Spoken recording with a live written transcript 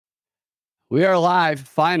We are live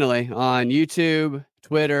finally on YouTube,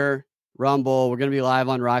 Twitter, Rumble. We're going to be live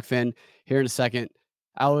on Rockfin here in a second.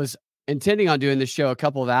 I was intending on doing this show a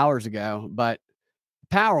couple of hours ago, but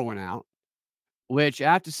power went out, which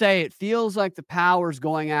I have to say, it feels like the power's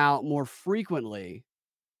going out more frequently.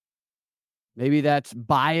 Maybe that's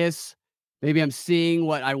bias. Maybe I'm seeing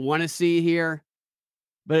what I want to see here,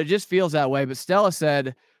 but it just feels that way. But Stella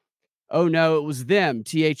said, oh no, it was them,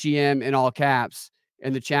 THEM in all caps,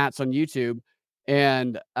 in the chats on YouTube.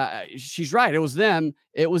 And she's right. It was them.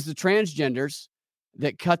 It was the transgenders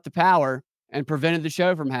that cut the power and prevented the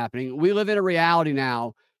show from happening. We live in a reality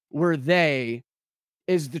now where they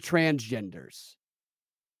is the transgenders.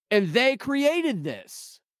 And they created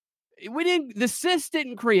this. The cis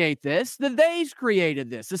didn't create this. The theys created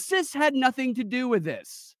this. The cis had nothing to do with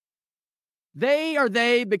this. They are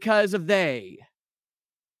they because of they.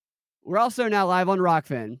 We're also now live on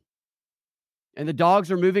Rockfin. And the dogs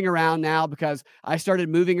are moving around now because I started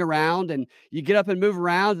moving around, and you get up and move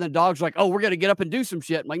around and the dog's like, oh, we're going to get up and do some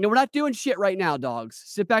shit. I'm like, no, we're not doing shit right now, dogs.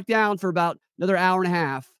 Sit back down for about another hour and a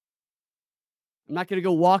half. I'm not going to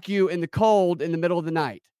go walk you in the cold in the middle of the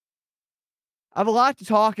night. I have a lot to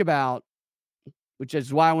talk about, which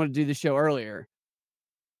is why I want to do the show earlier.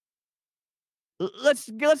 Let's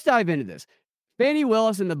dive into this. Fani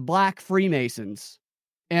Willis and the Black Freemasons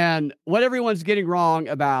and what everyone's getting wrong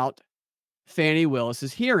about Fani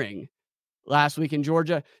Willis's hearing last week in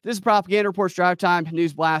Georgia. This is Propaganda Reports Drive Time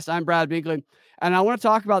News Blast. I'm Brad Binkley, and I want to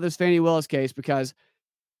talk about this Fani Willis case because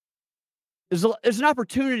there's an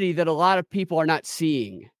opportunity that a lot of people are not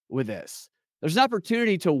seeing with this. There's an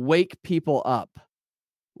opportunity to wake people up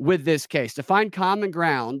with this case, to find common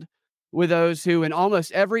ground with those who, in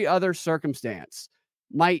almost every other circumstance,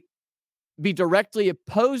 might be directly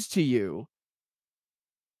opposed to you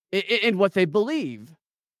in what they believe.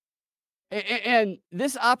 And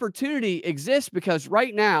this opportunity exists because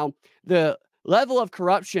right now, the level of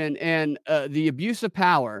corruption and the abuse of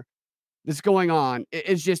power that's going on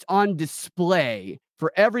is just on display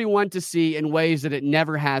for everyone to see in ways that it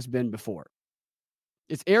never has been before.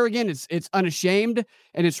 It's arrogant, it's unashamed,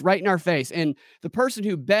 and it's right in our face. And the person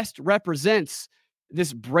who best represents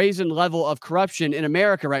this brazen level of corruption in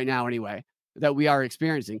America right now, anyway, that we are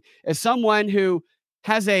experiencing, is someone who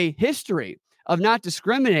has a history of not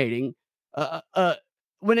discriminating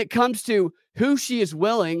when it comes to who she is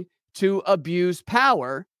willing to abuse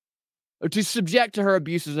power or to subject to her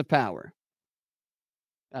abuses of power.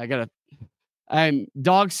 I'm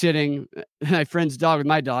dog sitting my friend's dog with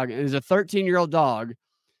my dog, and it's a 13-year-old dog,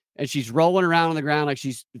 and she's rolling around on the ground like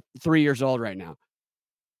she's 3 years old right now.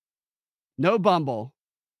 No Bumble.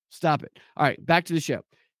 Stop it. All right, back to the show.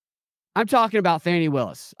 I'm talking about Fani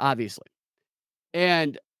Willis, obviously.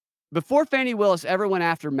 And before Fani Willis ever went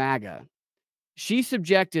after MAGA, she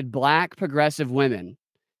subjected Black progressive women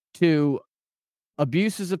to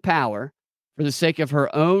abuses of power for the sake of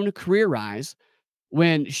her own career rise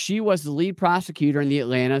when she was the lead prosecutor in the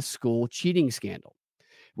Atlanta school cheating scandal,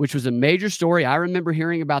 which was a major story. I remember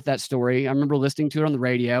hearing about that story. I remember listening to it on the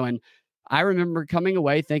radio, and I remember coming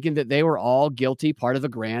away thinking that they were all guilty, part of a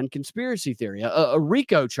grand conspiracy theory, a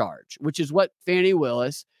RICO charge, which is what Fani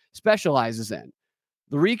Willis specializes in.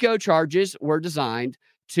 The RICO charges were designed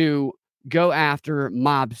to go after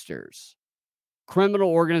mobsters,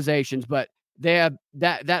 criminal organizations, but they have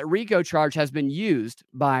that RICO charge has been used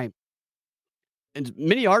by, and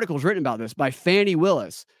many articles written about this, by Fani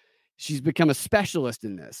Willis. She's become a specialist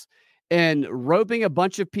in this and roping a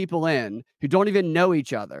bunch of people in who don't even know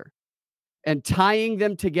each other and tying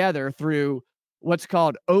them together through what's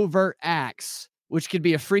called overt acts, which could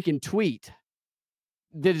be a freaking tweet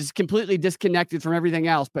that is completely disconnected from everything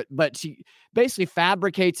else, but she basically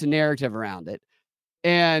fabricates a narrative around it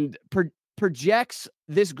and projects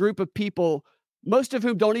this group of people, most of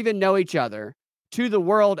whom don't even know each other, to the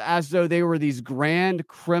world as though they were these grand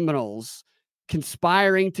criminals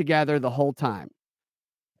conspiring together the whole time.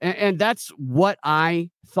 And that's what I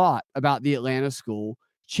thought about the Atlanta school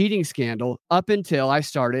cheating scandal up until I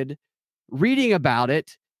started reading about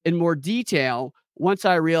it in more detail once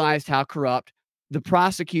I realized how corrupt the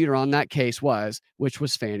prosecutor on that case was, which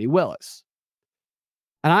was Fani Willis.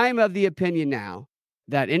 And I am of the opinion now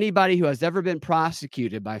that anybody who has ever been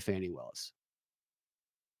prosecuted by Fani Willis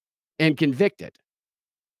and convicted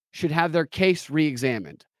should have their case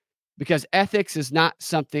re-examined, because ethics is not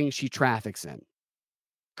something she traffics in.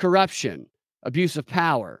 Corruption, abuse of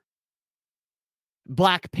power,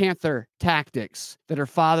 Black Panther tactics that her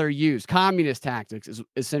father used, communist tactics is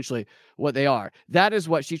essentially what they are. That is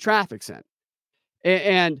what she traffics in.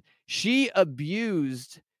 And she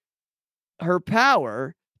abused her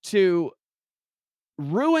power to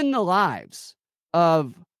ruin the lives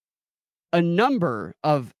of a number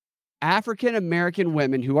of African American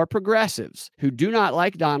women who are progressives, who do not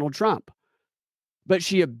like Donald Trump. But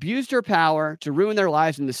she abused her power to ruin their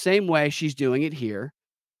lives in the same way she's doing it here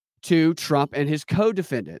to Trump and his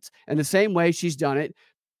co-defendants, and the same way she's done it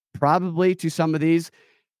probably to some of these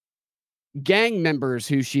gang members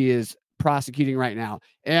who she is prosecuting right now,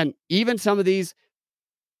 and even some of these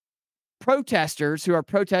protesters who are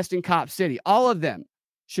protesting Cop City. All of them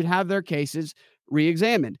should have their cases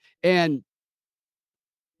re-examined. And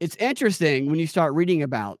it's interesting when you start reading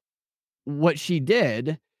about what she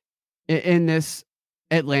did in this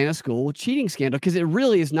Atlanta school cheating scandal, because it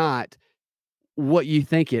really is not what you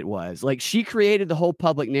think it was. Like, she created the whole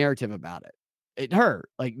public narrative about it.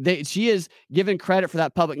 She is given credit for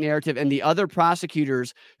that public narrative, and the other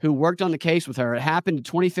prosecutors who worked on the case with her. It happened in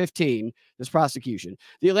 2015, this prosecution.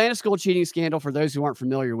 The Atlanta school cheating scandal, for those who aren't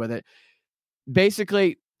familiar with it,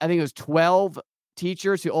 basically, I think it was 12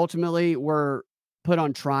 teachers who ultimately were put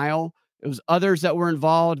on trial. It was others that were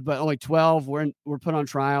involved, but only 12 were put on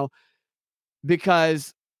trial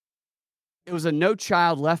because it was a No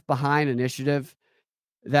Child Left Behind initiative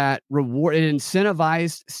that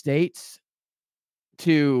incentivized states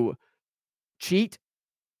to cheat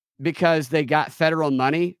because they got federal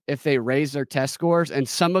money if they raised their test scores. And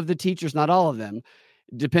some of the teachers, not all of them,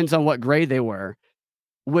 depends on what grade they were,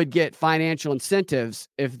 would get financial incentives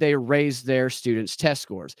if they raised their students' test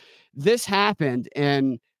scores. This happened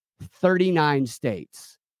in 39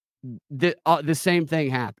 states. The same thing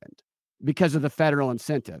happened because of the federal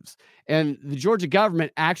incentives. And the Georgia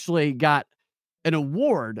government actually got an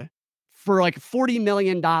award for like $40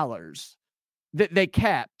 million that they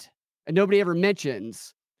kept and nobody ever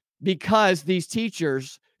mentions, because these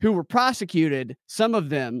teachers who were prosecuted, some of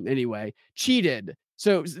them anyway, cheated.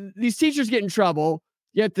 So these teachers get in trouble,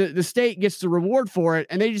 yet the state gets the reward for it,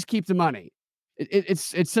 and they just keep the money. It's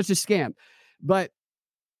such a scam. But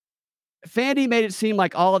Fani made it seem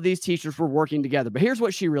like all of these teachers were working together. But here's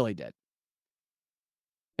what she really did.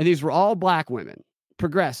 And these were all black women,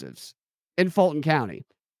 progressives, in Fulton County.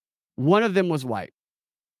 One of them was white.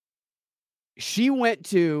 She went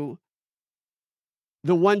to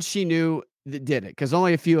the ones she knew that did it, because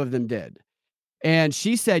only a few of them did. And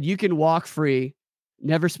she said, you can walk free,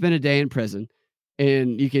 never spend a day in prison,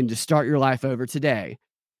 and you can just start your life over today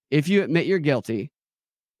if you admit you're guilty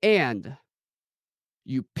and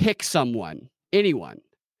you pick anyone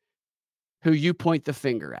who you point the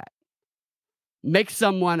finger at. Make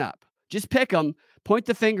someone up. Just pick them, point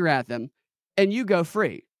the finger at them, and you go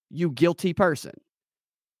free, you guilty person.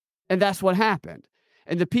 And that's what happened.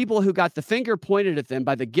 And the people who got the finger pointed at them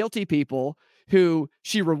by the guilty people who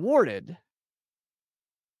she rewarded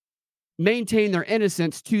maintain their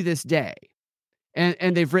innocence to this day.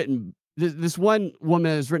 And they've written, this one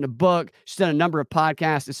woman has written a book. She's done a number of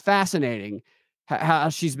podcasts. It's fascinating how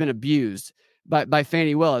she's been abused by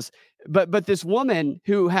Fani Willis. But this woman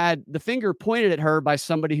who had the finger pointed at her by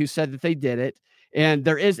somebody who said that they did it, and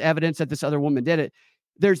there is evidence that this other woman did it,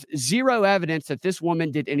 there's zero evidence that this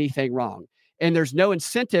woman did anything wrong. And there's no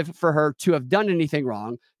incentive for her to have done anything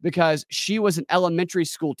wrong because she was an elementary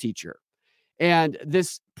school teacher. And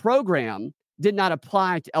this program did not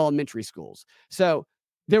apply to elementary schools. So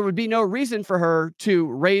there would be no reason for her to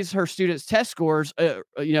raise her students' test scores,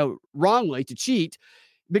 wrongly, to cheat,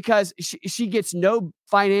 because she gets no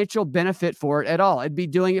financial benefit for it at all. It'd be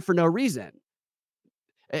doing it for no reason.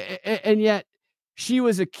 And yet she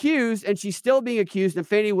was accused, and she's still being accused, and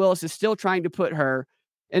Fani Willis is still trying to put her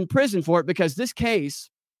in prison for it, because this case,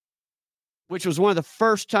 which was one of the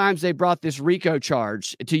first times they brought this RICO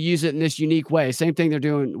charge to use it in this unique way, same thing they're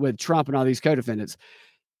doing with Trump and all these co-defendants,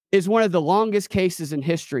 is one of the longest cases in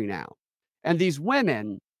history now. And these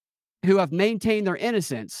women who have maintained their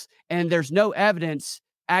innocence, and there's no evidence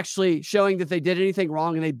actually showing that they did anything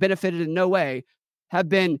wrong and they benefited in no way, have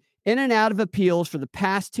been in and out of appeals for the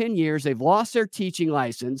past 10 years. They've lost their teaching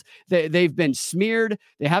license. They've been smeared.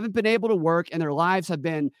 They haven't been able to work, and their lives have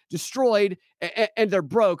been destroyed, and they're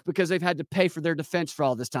broke because they've had to pay for their defense for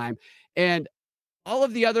all this time. And all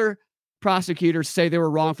of the other prosecutors say they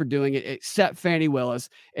were wrong for doing it, except Fani Willis.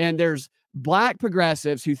 And there's black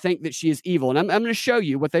progressives who think that she is evil. And I'm going to show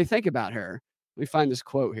you what they think about her. Let me find this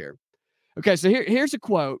quote here. Okay, so here's a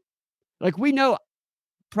quote. Like, we know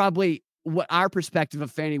probably what our perspective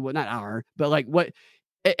of Fani, well, not our, but like what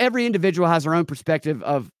every individual has their own perspective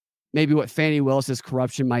of maybe what Fani Willis's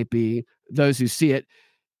corruption might be, those who see it.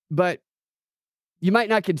 But you might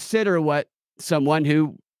not consider what someone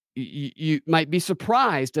who you might be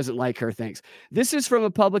surprised doesn't like her thinks. This is from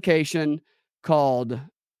a publication called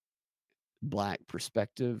Black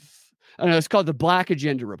Perspective. I know it's called the Black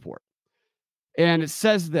Agenda Report. And it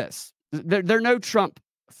says this. They're no Trump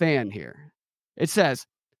fan here. It says,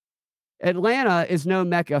 Atlanta is no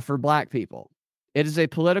mecca for black people. It is a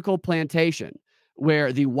political plantation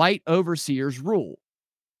where the white overseers rule.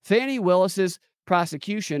 Fani Willis's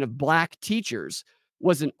prosecution of black teachers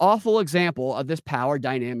was an awful example of this power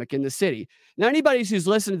dynamic in the city. Now, anybody who's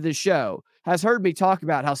listened to this show has heard me talk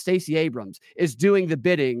about how Stacey Abrams is doing the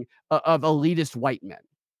bidding of elitist white men.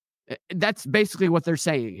 That's basically what they're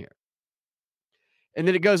saying here. And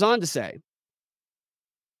then it goes on to say,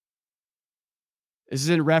 this is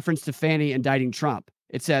in reference to Fani indicting Trump.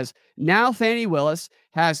 It says, now Fani Willis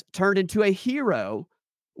has turned into a hero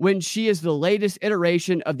when she is the latest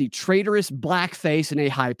iteration of the traitorous blackface in a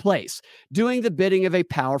high place, doing the bidding of a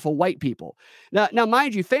powerful white people. Now,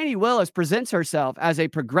 mind you, Fani Willis presents herself as a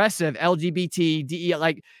progressive LGBT,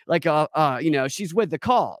 she's with the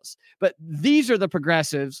cause. But these are the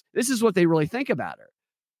progressives. This is what they really think about her.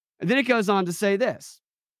 And then it goes on to say this.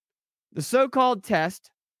 The so-called test,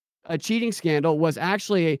 a cheating scandal, was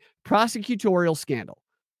actually a prosecutorial scandal.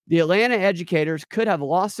 The Atlanta educators could have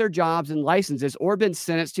lost their jobs and licenses or been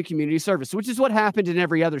sentenced to community service, which is what happened in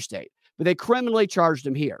every other state. But they criminally charged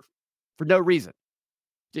them here for no reason,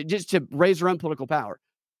 just to raise their own political power.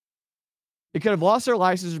 They could have lost their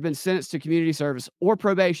license or been sentenced to community service or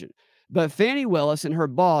probation. But Fani Willis and her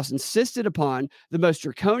boss insisted upon the most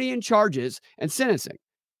draconian charges and sentencing.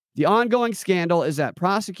 The ongoing scandal is that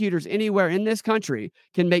prosecutors anywhere in this country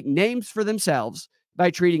can make names for themselves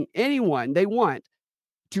by treating anyone they want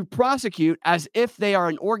to prosecute as if they are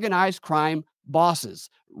an organized crime bosses,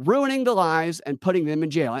 ruining the lives and putting them in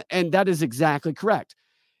jail. And that is exactly correct.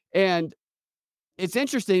 And it's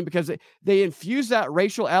interesting because they infuse that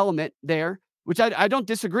racial element there, which I don't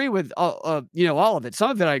disagree with, all of it.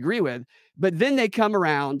 Some of it I agree with. But then they come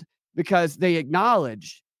around because they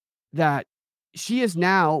acknowledge that she is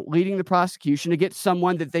now leading the prosecution against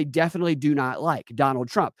someone that they definitely do not like, Donald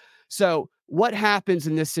Trump. So what happens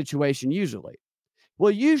in this situation usually?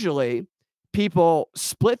 Well, usually people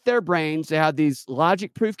split their brains. They have these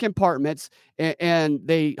logic-proof compartments, and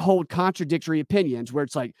they hold contradictory opinions where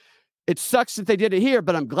it's like, it sucks that they did it here,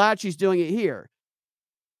 but I'm glad she's doing it here.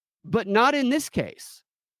 But not in this case.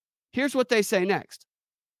 Here's what they say next.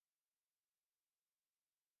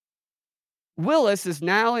 Willis is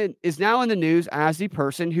now in the news as the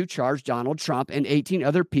person who charged Donald Trump and 18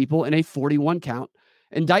 other people in a 41-count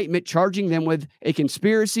indictment, charging them with a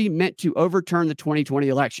conspiracy meant to overturn the 2020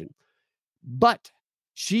 election. But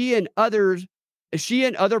she and other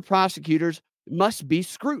prosecutors must be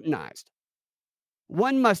scrutinized.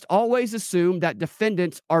 One must always assume that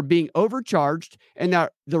defendants are being overcharged and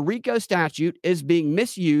that the RICO statute is being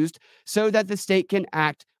misused so that the state can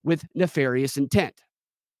act with nefarious intent.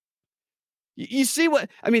 You see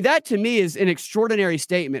that to me is an extraordinary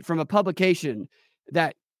statement from a publication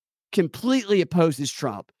that completely opposes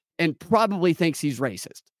Trump and probably thinks he's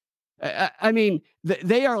racist.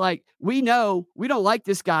 They are like, we know we don't like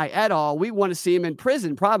this guy at all. We want to see him in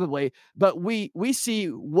prison probably, but we see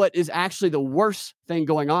what is actually the worst thing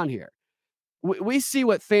going on here. We see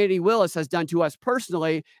what Fani Willis has done to us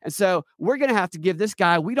personally, and so we're going to have to give this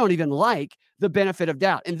guy we don't even like the benefit of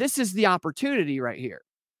doubt. And this is the opportunity right here.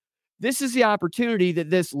 This is the opportunity that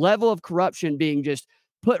this level of corruption being just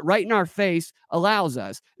put right in our face allows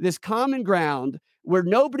us. This common ground where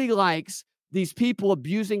nobody likes these people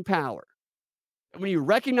abusing power. And when you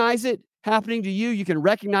recognize it happening to you, you can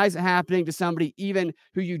recognize it happening to somebody even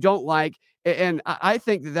who you don't like. And I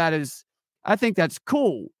think that's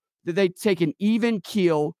cool that they take an even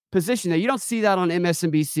keel position. Now, you don't see that on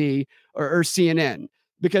MSNBC or CNN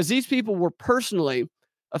because these people were personally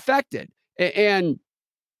affected. And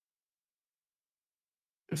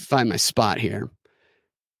find my spot here.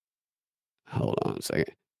 Hold on a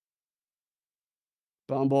second.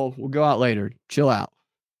 Bumble, we'll go out later. Chill out.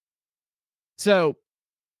 So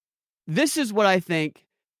this is what I think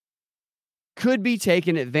could be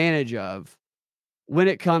taken advantage of when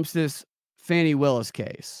it comes to this Fani Willis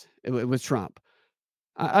case with Trump.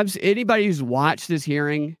 Anybody who's watched this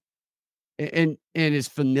hearing and is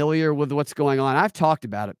familiar with what's going on, I've talked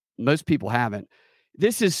about it. Most people haven't.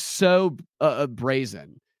 This is so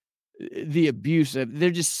brazen. The abuse they're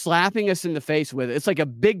just slapping us in the face with it. It's like a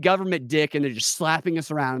big government dick and they're just slapping us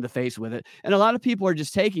around in the face with it. And a lot of people are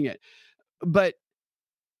just taking it, but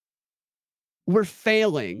we're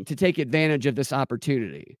failing to take advantage of this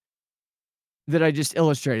opportunity that I just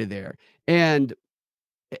illustrated there. And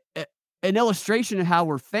an illustration of how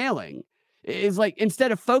we're failing is like,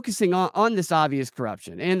 instead of focusing on this obvious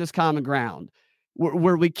corruption and this common ground,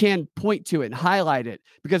 where we can point to it and highlight it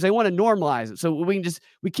because they want to normalize it. So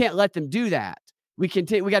we can't let them do that. We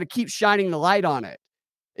got to keep shining the light on it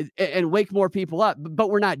and wake more people up. But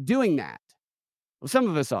we're not doing that. Well, some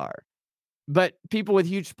of us are, but people with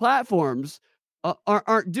huge platforms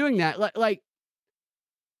aren't doing that. Like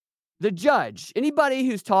the judge, anybody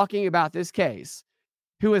who's talking about this case,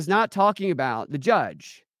 who is not talking about the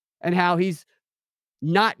judge and how he's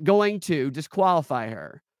not going to disqualify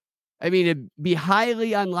her. I mean, it'd be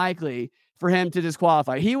highly unlikely for him to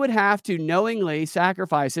disqualify. He would have to knowingly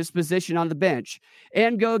sacrifice his position on the bench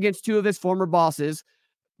and go against two of his former bosses,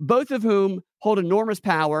 both of whom hold enormous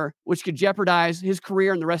power, which could jeopardize his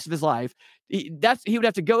career and the rest of his life. He would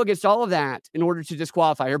have to go against all of that in order to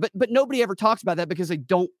disqualify her. But nobody ever talks about that because they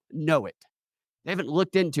don't know it. They haven't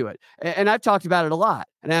looked into it. And I've talked about it a lot,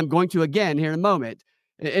 and I'm going to again here in a moment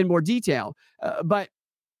in more detail. But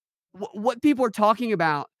what people are talking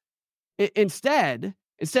about instead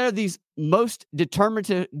of these most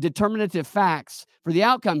determinative facts for the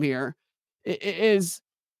outcome here is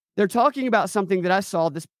they're talking about something that I saw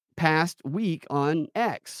this past week on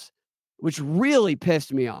X, which really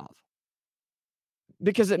pissed me off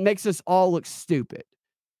because it makes us all look stupid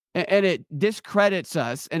and it discredits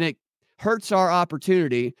us and it hurts our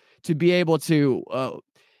opportunity to be able to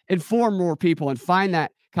inform more people and find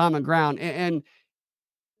that common ground. And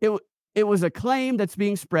it was a claim that's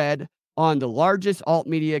being spread on the largest alt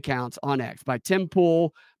media accounts on X by Tim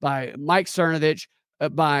Pool, by Mike Cernovich,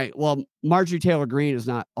 Marjorie Taylor Greene is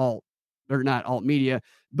not alt media,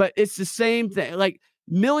 but it's the same thing. Like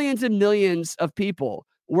millions and millions of people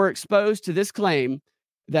were exposed to this claim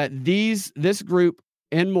that this group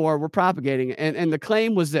and more were propagating. And the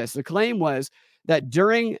claim was this. The claim was that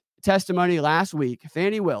during testimony last week,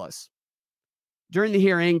 Fani Willis, during the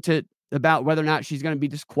hearing about whether or not she's going to be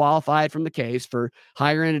disqualified from the case for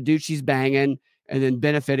hiring a dude she's banging and then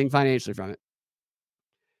benefiting financially from it,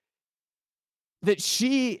 that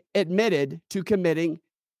she admitted to committing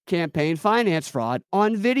campaign finance fraud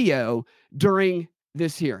on video during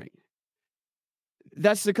this hearing.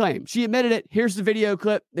 That's the claim. She admitted it. Here's the video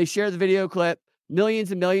clip. They share the video clip.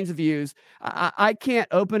 Millions and millions of views. I can't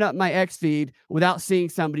open up my X feed without seeing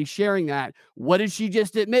somebody sharing that. What did she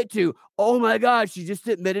just admit to? Oh my God, she just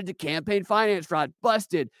admitted to campaign finance fraud.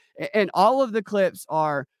 Busted. And all of the clips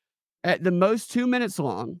are at the most 2 minutes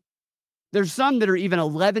long. There's some that are even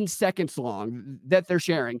 11 seconds long that they're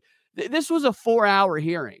sharing. This was a 4-hour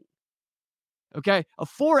hearing. Okay, a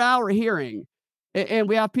 4-hour hearing. And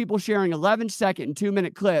we have people sharing 11-second and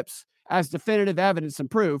 2-minute clips as definitive evidence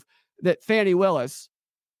and proof that Fani Willis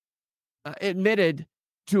admitted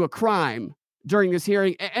to a crime during this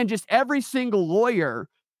hearing. And just every single lawyer,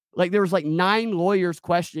 like there was like 9 lawyers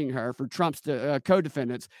questioning her for Trump's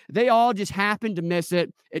co-defendants. They all just happened to miss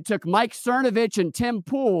it. It took Mike Cernovich and Tim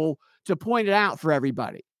Pool to point it out for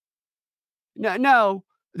everybody. No,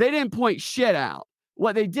 they didn't point shit out.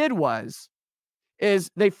 What they did is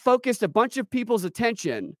they focused a bunch of people's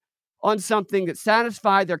attention on something that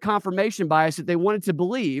satisfied their confirmation bias that they wanted to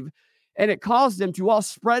believe, and it caused them to all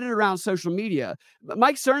spread it around social media. But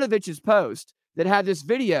Mike Cernovich's post that had this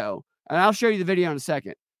video, and I'll show you the video in a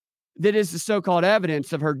second, that is the so-called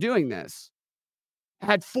evidence of her doing this,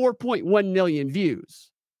 had 4.1 million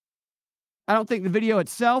views. I don't think the video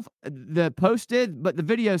itself, the post did, but the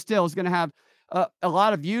video still is going to have a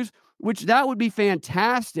lot of views, which that would be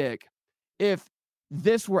fantastic if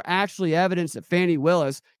this were actually evidence that Fani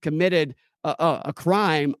Willis committed a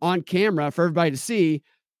crime on camera for everybody to see,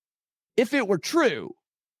 if it were true.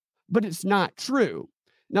 But it's not true.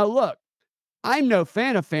 Now, look, I'm no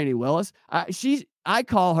fan of Fani Willis. I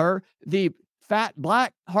call her the fat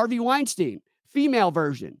black Harvey Weinstein, female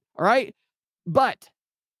version. All right. But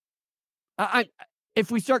if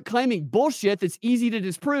we start claiming bullshit that's easy to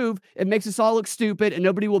disprove, it makes us all look stupid and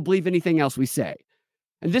nobody will believe anything else we say.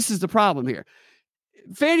 And this is the problem here.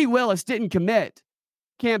 Fani Willis did not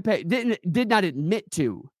admit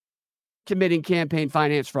to committing campaign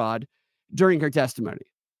finance fraud during her testimony.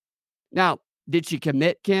 Now, did she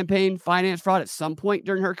commit campaign finance fraud at some point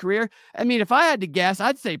during her career? I mean, if I had to guess,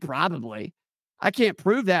 I'd say probably. I can't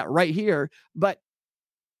prove that right here, but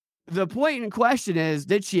the point in question is,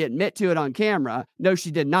 did she admit to it on camera? No, she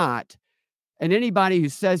did not. And anybody who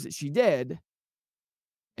says that she did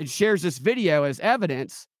and shares this video as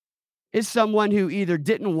evidence is someone who either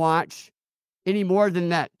didn't watch any more than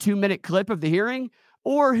that 2-minute clip of the hearing,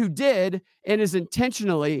 or who did and is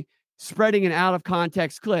intentionally spreading an out of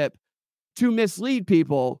context clip to mislead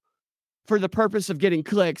people for the purpose of getting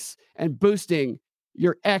clicks and boosting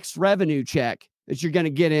your X revenue check that you're going to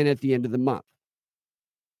get in at the end of the month.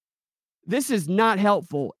 This is not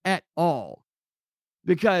helpful at all.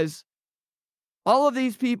 because all of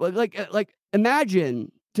these people, like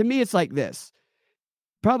imagine, to me, it's like this.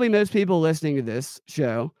 Probably most people listening to this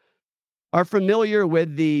show are familiar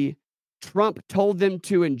with the Trump told them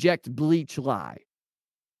to inject bleach lie,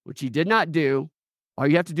 which he did not do. All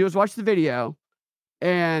you have to do is watch the video,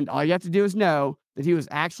 and all you have to do is know that he was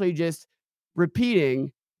actually just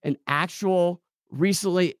repeating an actual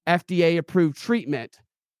recently FDA approved treatment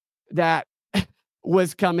that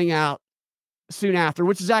was coming out soon after,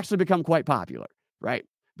 which has actually become quite popular, right?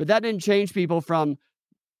 But that didn't change people from,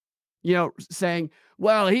 saying,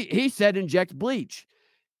 well, he said inject bleach.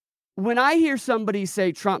 When I hear somebody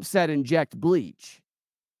say Trump said inject bleach,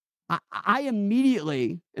 I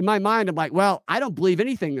immediately, in my mind, I'm like, well, I don't believe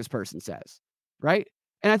anything this person says, right?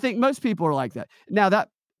 And I think most people are like that. Now, that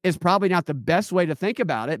is probably not the best way to think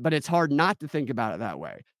about it, but it's hard not to think about it that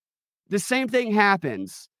way. The same thing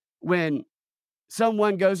happens when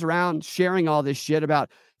someone goes around sharing all this shit about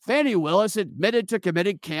Fani Willis admitted to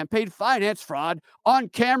committing campaign finance fraud on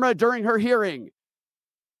camera during her hearing.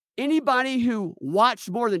 Anybody who watched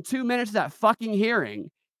more than 2 minutes of that fucking hearing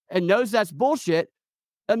and knows that's bullshit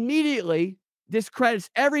immediately discredits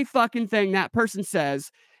every fucking thing that person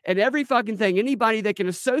says and every fucking thing anybody that can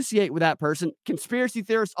associate with that person, conspiracy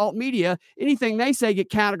theorists, alt media, anything they say get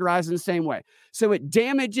categorized in the same way. So it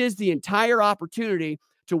damages the entire opportunity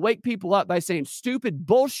to wake people up by saying stupid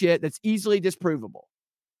bullshit that's easily disprovable.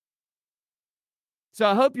 So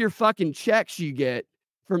I hope your fucking checks you get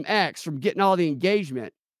from X, from getting all the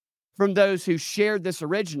engagement from those who shared this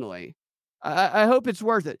originally, I hope it's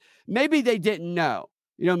worth it. Maybe they didn't know.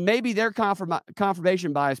 Maybe their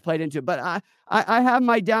confirmation bias played into it. But I have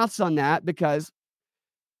my doubts on that because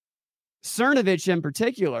Cernovich in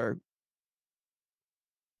particular,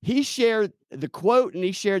 he shared the quote and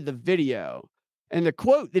he shared the video. And the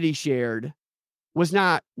quote that he shared was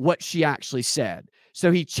not what she actually said.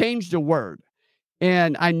 So he changed a word.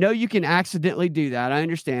 And I know you can accidentally do that. I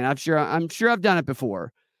understand. I'm sure I've done it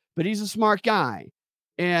before. But he's a smart guy.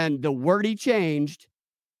 And the word he changed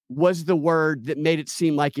was the word that made it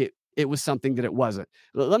seem like it was something that it wasn't.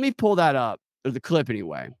 Let me pull that up, or the clip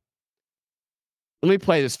anyway. Let me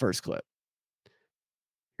play this first clip.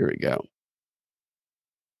 Here we go.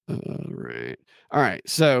 All right.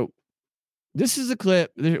 So this is a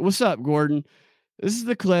clip. What's up, Gordon? This is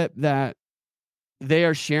the clip that they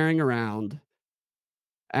are sharing around,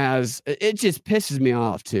 as it just pisses me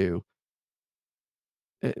off too.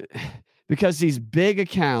 Because these big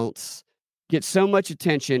accounts get so much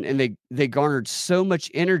attention and they garnered so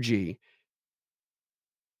much energy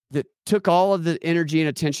that took all of the energy and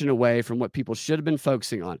attention away from what people should have been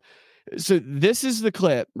focusing on. So this is the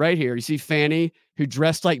clip right here. You see Fani, who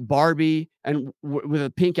dressed like Barbie and with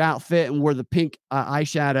a pink outfit and wore the pink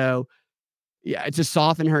eyeshadow. Yeah, to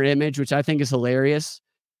soften her image, which I think is hilarious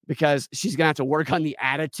because she's going to have to work on the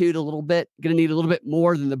attitude a little bit. Going to need a little bit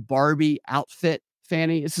more than the Barbie outfit.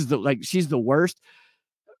 Fani, this is she's the worst.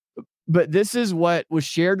 But this is what was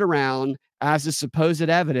shared around as the supposed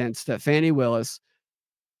evidence that Fani Willis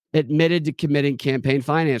admitted to committing campaign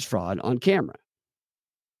finance fraud on camera.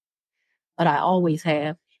 But I always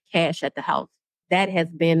have cash at the house. That has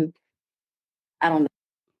been, I don't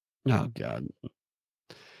know. Oh, God.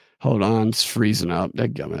 Hold on. It's freezing up.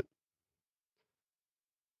 Dadgummit.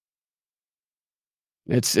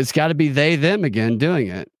 It's got to be they, them again doing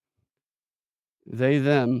it. They,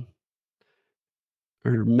 them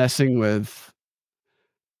are messing with.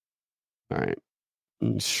 All right.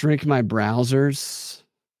 Shrink my browsers.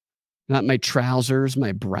 Not my trousers,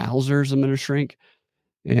 my browsers. I'm going to shrink.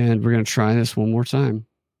 And we're going to try this one more time.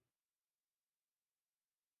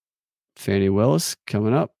 Fani Willis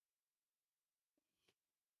coming up.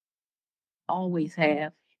 Always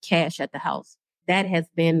have cash at the house. That has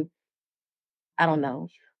been, I don't know,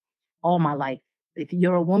 all my life. If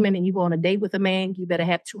you're a woman and you go on a date with a man, you better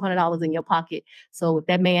have $200 in your pocket. So if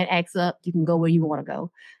that man acts up, you can go where you want to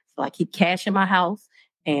go. So I keep cash in my house,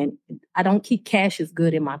 and I don't keep cash as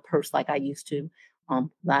good in my purse like I used to.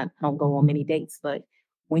 I don't go on many dates, but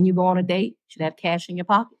when you go on a date, you should have cash in your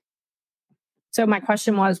pocket. So my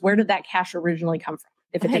question was, where did that cash originally come from?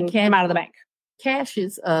 If it didn't come out of the bank? Cash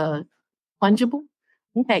is fungible.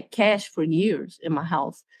 We've had cash for years in my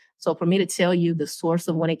house. So for me to tell you the source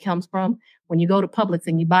of when it comes from, when you go to Publix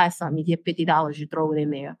and you buy something, you get $50, you throw it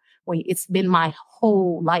in there. It's been my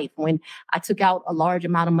whole life. When I took out a large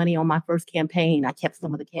amount of money on my first campaign, I kept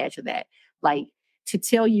some of the cash of that. Like, to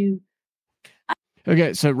tell you.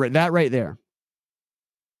 Okay, so that right there.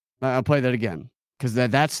 I'll play that again because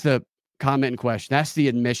that's the comment in question. That's the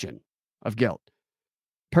admission of guilt.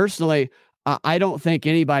 Personally, I don't think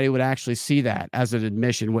anybody would actually see that as an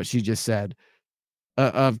admission, what she just said.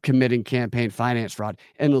 of committing campaign finance fraud,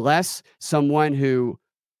 unless someone who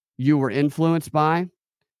you were influenced by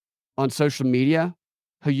on social media,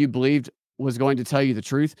 who you believed was going to tell you the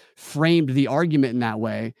truth, framed the argument in that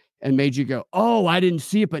way and made you go, oh, I didn't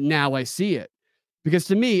see it, but now I see it. Because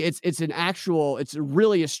to me, it's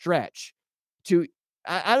really a stretch to,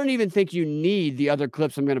 I don't even think you need the other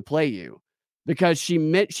clips I'm going to play you, because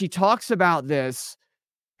she talks about this,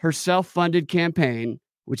 her self-funded campaign,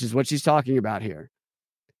 which is what she's talking about here.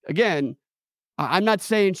 Again, I'm not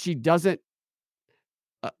saying she doesn't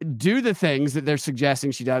do the things that they're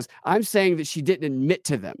suggesting she does. I'm saying that she didn't admit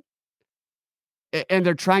to them. And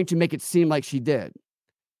they're trying to make it seem like she did.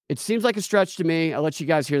 It seems like a stretch to me. I'll let you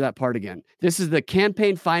guys hear that part again. This is the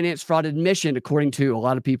campaign finance fraud admission, according to a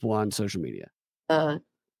lot of people on social media.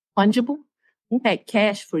 Fungible. We've had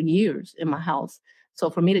cash for years in my house. So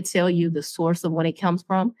for me to tell you the source of when it comes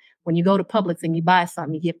from, when you go to Publix and you buy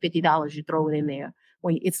something, you get $50, you throw it in there.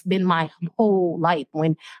 It's been my whole life.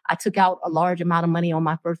 When I took out a large amount of money on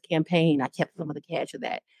my first campaign, I kept some of the cash of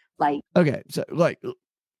that. Okay, so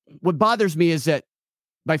what bothers me is that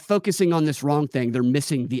by focusing on this wrong thing, they're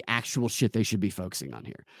missing the actual shit they should be focusing on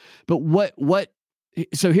here. But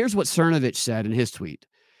so here's what Cernovich said in his tweet.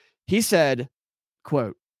 He said,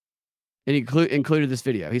 quote, and he included this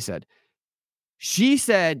video. He said, she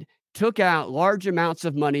said, took out large amounts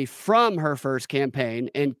of money from her first campaign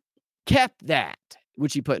and kept that,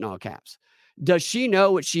 which he put in all caps. Does she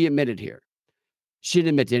know what she admitted here? She didn't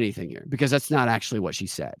admit to anything here, because that's not actually what she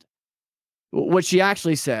said. What she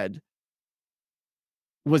actually said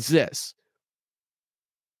was this.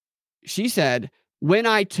 She said, when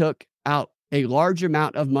I took out a large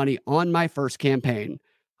amount of money on my first campaign,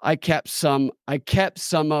 I kept some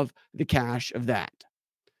of the cash of that.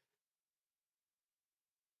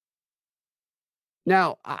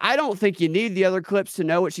 Now, I don't think you need the other clips to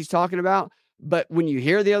know what she's talking about, but when you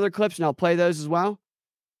hear the other clips, and I'll play those as well,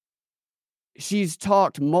 she's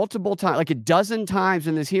talked multiple times, like a dozen times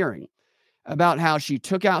in this hearing, about how she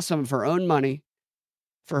took out some of her own money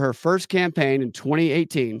for her first campaign in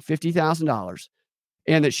 2018, $50,000,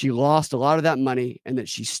 and that she lost a lot of that money and that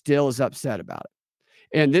she still is upset about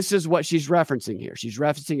it. And this is what she's referencing here. She's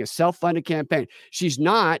referencing a self-funded campaign. She's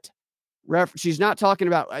not talking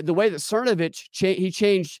about the way that Cernovich he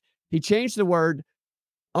changed the word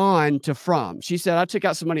on to from. She said, I took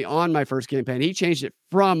out some money on my first campaign. He changed it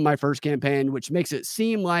from my first campaign, which makes it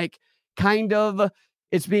seem like kind of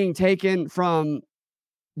it's being taken from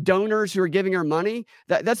donors who are giving her money.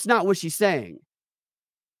 That's not what she's saying.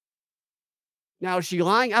 Now, is she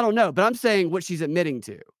lying? I don't know, but I'm saying what she's admitting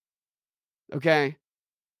to. Okay.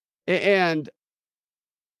 And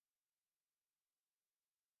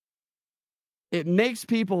it makes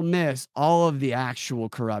people miss all of the actual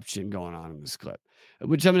corruption going on in this clip,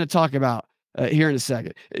 which I'm going to talk about here in a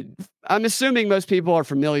second. I'm assuming most people are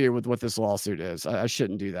familiar with what this lawsuit is. I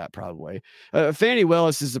shouldn't do that, probably. Fani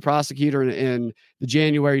Willis is the prosecutor in the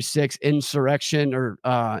January 6th insurrection or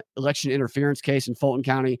election interference case in Fulton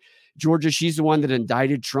County, Georgia. She's the one that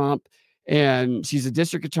indicted Trump, and she's a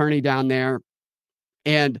district attorney down there.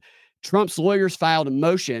 And Trump's lawyers filed a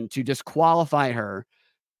motion to disqualify her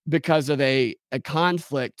because of a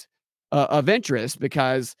conflict of interest,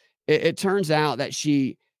 because it turns out that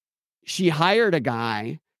she hired a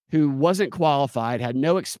guy who wasn't qualified, had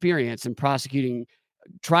no experience in prosecuting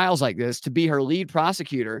trials like this, to be her lead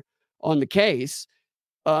prosecutor on the case.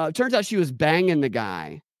 Turns out she was banging the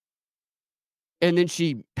guy, and then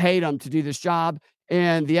she paid him to do this job.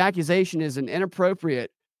 And the accusation is an inappropriate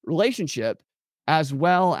relationship, as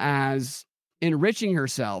well as enriching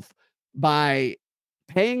herself by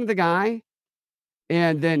paying the guy,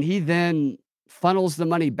 and then he funnels the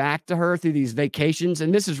money back to her through these vacations.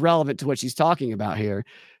 And this is relevant to what she's talking about here.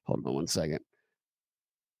 Hold on one second.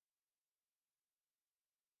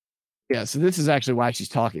 Yeah, so this is actually why she's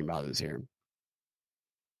talking about this here.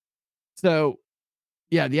 So,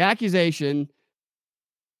 yeah, the accusation,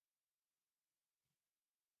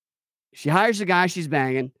 she hires the guy she's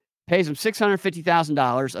banging, pays him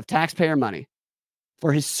 $650,000 of taxpayer money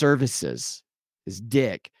for his services, his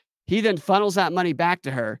dick. He then funnels that money back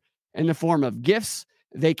to her in the form of gifts,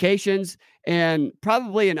 vacations, and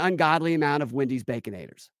probably an ungodly amount of Wendy's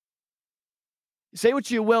Baconators. Say what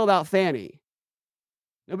you will about Fani.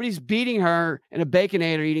 Nobody's beating her in a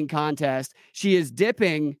Baconator eating contest. She is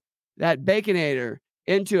dipping that Baconator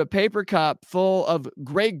into a paper cup full of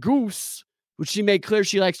Grey Goose, which she made clear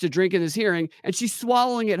she likes to drink in this hearing, and she's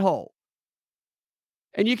swallowing it whole.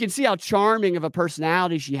 And you can see how charming of a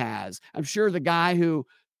personality she has. I'm sure the guy who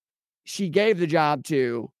she gave the job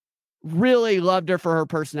to really loved her for her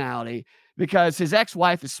personality, because his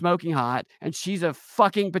ex-wife is smoking hot and she's a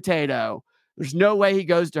fucking potato. There's no way he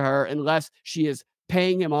goes to her unless she is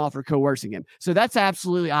paying him off or coercing him. So that's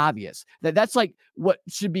absolutely obvious. That's like what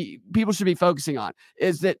people should be focusing on,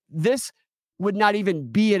 is that this would not even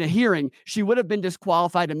be in a hearing. She would have been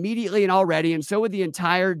disqualified immediately and already, and so would the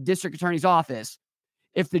entire district attorney's office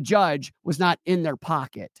if the judge was not in their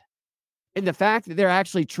pocket. And the fact that they're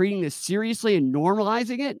actually treating this seriously and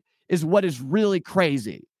normalizing it is what is really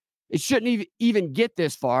crazy. It shouldn't even get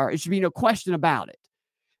this far. It should be no question about it.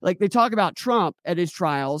 Like, they talk about Trump at his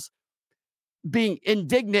trials being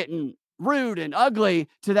indignant and rude and ugly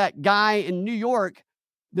to that guy in New York,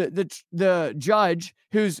 the judge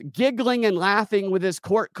who's giggling and laughing with his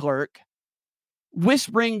court clerk,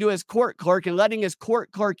 whispering to his court clerk and letting his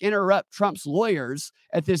court clerk interrupt Trump's lawyers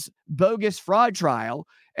at this bogus fraud trial.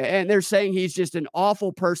 And they're saying he's just an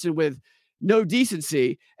awful person with no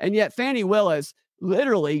decency. And yet Fani Willis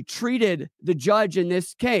literally treated the judge in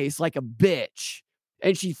this case like a bitch.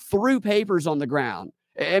 And she threw papers on the ground.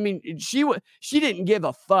 I mean, she didn't give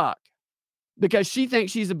a fuck because she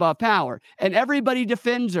thinks she's above power. And everybody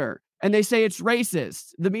defends her. And they say it's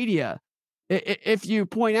racist, the media. If you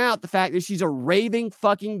point out the fact that she's a raving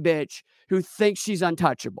fucking bitch who thinks she's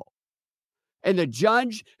untouchable. And the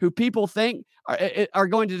judge who people think are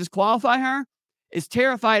going to disqualify her is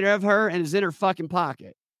terrified of her and is in her fucking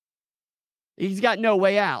pocket. He's got no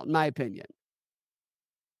way out, in my opinion.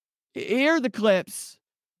 Here are the clips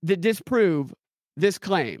that disprove this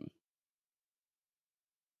claim.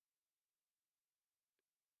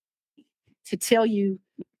 To tell you,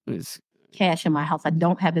 cash in my house, I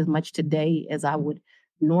don't have as much today as I would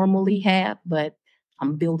normally have, but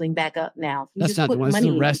I'm building back up now. That's not the one. It's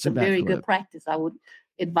the rest of that. Very good practice. I would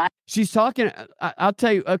advise. She's talking. I'll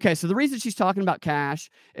tell you. Okay, so the reason she's talking about cash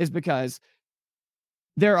is because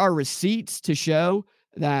there are receipts to show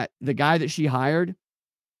that the guy that she hired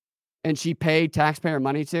and she paid taxpayer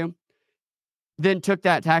money to, then took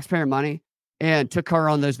that taxpayer money and took her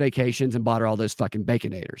on those vacations and bought her all those fucking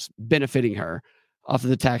Baconators, benefiting her off of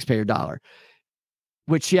the taxpayer dollar,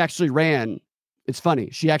 which she actually ran. It's funny.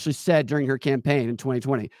 She actually said during her campaign in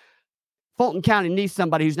 2020, Fulton County needs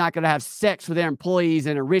somebody who's not going to have sex with their employees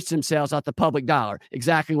and enrich themselves off the public dollar.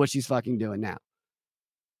 Exactly what she's fucking doing now.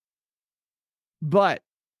 But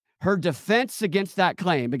her defense against that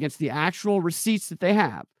claim, against the actual receipts that they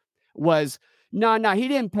have, was, no, he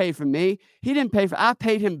didn't pay for me. I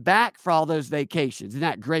paid him back for all those vacations and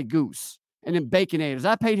that Grey Goose and them Baconators.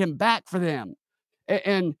 I paid him back for them.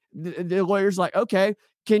 And the lawyer's like, okay,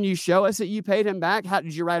 can you show us that you paid him back? How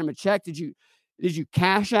did you write him a check? Did you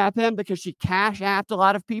cash app him? Because she cash apped a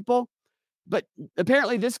lot of people. But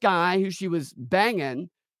apparently this guy who she was banging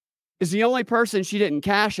is the only person she didn't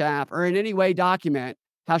cash app or in any way document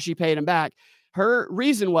how she paid him back. Her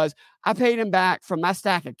reason was, I paid him back from my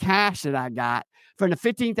stack of cash that I got from the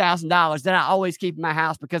 $15,000 that I always keep in my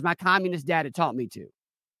house because my communist dad had taught me to.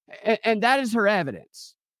 And that is her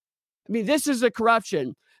evidence. I mean, this is a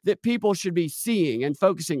corruption that people should be seeing and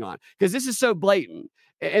focusing on because this is so blatant.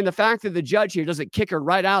 And the fact that the judge here doesn't kick her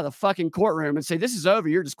right out of the fucking courtroom and say, this is over,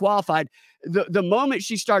 you're disqualified. The moment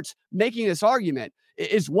she starts making this argument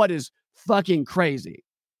is what is fucking crazy.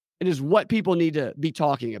 It is what people need to be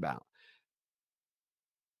talking about.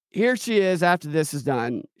 Here she is after this is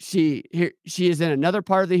done. She is in another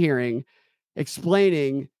part of the hearing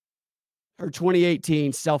explaining her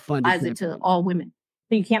 2018 self-funded. As it to all women.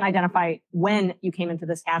 So you can't identify when you came into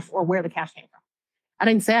this cash or where the cash came from. I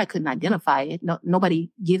didn't say I couldn't identify it. No,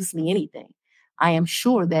 nobody gives me anything. I am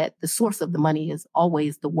sure that the source of the money is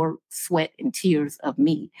always the work, sweat, and tears of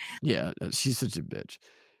me. Yeah, she's such a bitch.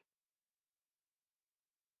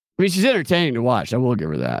 I mean, she's entertaining to watch. I will give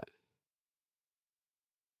her that.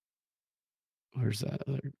 Where's that?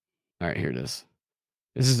 All right, here it is.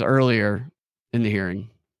 This is earlier in the hearing.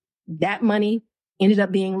 That money ended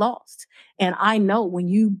up being lost. And I know when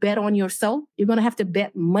you bet on yourself, you're going to have to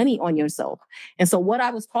bet money on yourself. And so what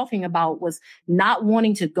I was talking about was not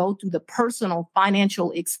wanting to go through the personal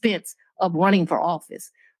financial expense of running for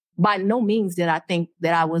office. By no means did I think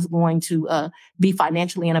that I was going to be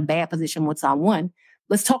financially in a bad position once I won.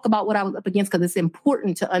 Let's talk about what I was up against because it's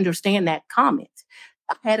important to understand that comment.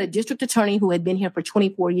 I had a district attorney who had been here for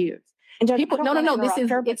 24 years. And Judge, people, no.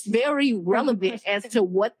 It's very relevant as to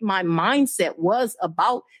what my mindset was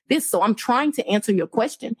about this. So I'm trying to answer your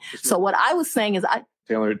question. So what I was saying is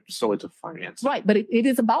tailored solely to finance. Right, but it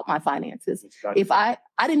is about my finances. If I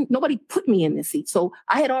didn't, nobody put me in this seat. So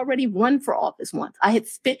I had already run for office once. I had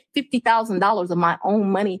spent $50,000 of my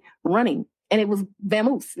own money running. And it was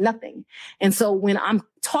vamoose, nothing. And so when I'm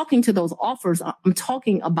talking to those offers, I'm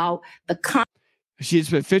talking about the She had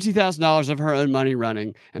spent $50,000 of her own money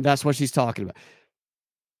running, and that's what she's talking about.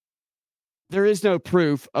 There is no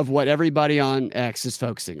proof of what everybody on X is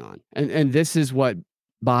focusing on. And this is what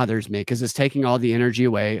bothers me, because it's taking all the energy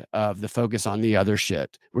away of the focus on the other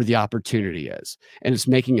shit where the opportunity is. And it's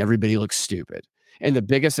making everybody look stupid. And the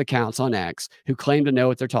biggest accounts on X who claim to know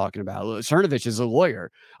what they're talking about, Cernovich is a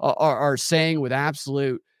lawyer, are saying with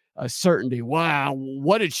absolute certainty, wow,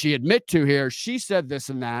 what did she admit to here? She said this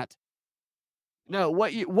and that. No,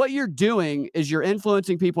 what you're doing is you're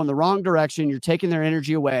influencing people in the wrong direction. You're taking their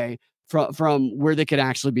energy away from where they could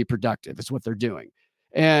actually be productive. It's what they're doing.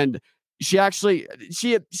 And she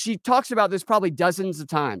talks about this probably dozens of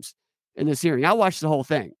times in this hearing. I watched the whole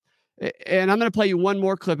thing. And I'm going to play you one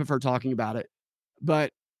more clip of her talking about it,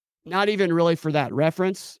 but not even really for that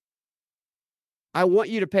reference. I want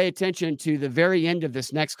you to pay attention to the very end of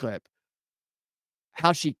this next clip,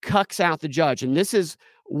 how she cucks out the judge. And this is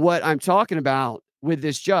what I'm talking about with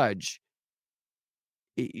this judge.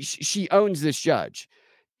 She owns this judge.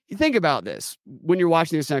 You think about this when you're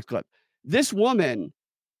watching this next clip. This woman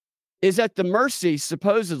is at the mercy,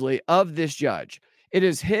 supposedly, of this judge. It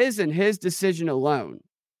is his and his decision alone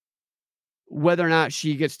whether or not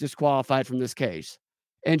she gets disqualified from this case.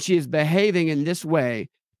 And she is behaving in this way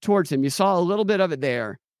towards him. You saw a little bit of it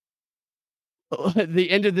there. The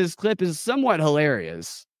end of this clip is somewhat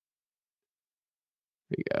hilarious.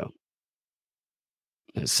 There you go.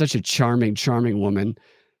 It's such a charming, charming woman.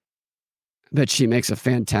 I bet she makes a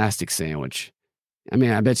fantastic sandwich. I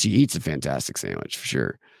mean, I bet she eats a fantastic sandwich for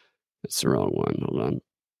sure. That's the wrong one. Hold on.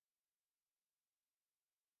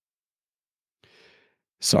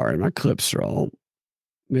 Sorry, my clips are all.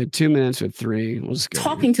 We had 2 minutes with 3. We'll just go.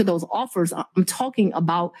 Talking to those offers, I'm talking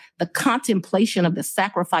about the contemplation of the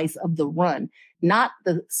sacrifice of the run, not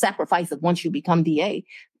the sacrifice of once you become DA.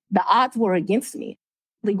 The odds were against me.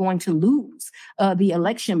 They're going to lose the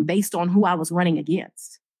election based on who I was running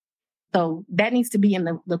against. So that needs to be in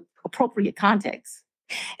the appropriate context.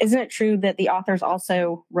 Isn't it true that the authors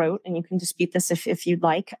also wrote, and you can dispute this if you'd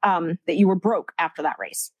like, that you were broke after that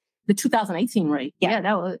race? The 2018 race.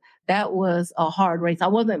 Yeah, that was a hard race. I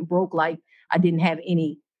wasn't broke like I didn't have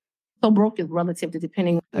any. So broke is relative to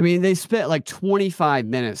depending. I mean, they spent like 25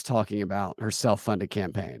 minutes talking about her self-funded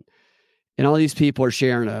campaign. And all these people are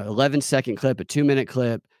sharing a 11-second clip, a 2-minute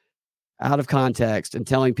clip out of context and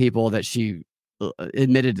telling people that she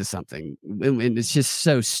admitted to something. And it's just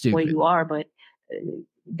so stupid. Well, you are, but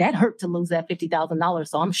that hurt to lose that $50,000.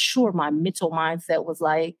 So I'm sure my mental mindset was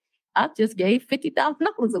like, I just gave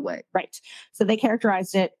 $50,000 away. Right. So they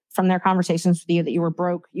characterized it from their conversations with you that you were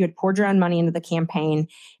broke. You had poured your own money into the campaign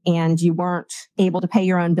and you weren't able to pay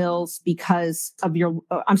your own bills because of your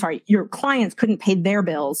clients couldn't pay their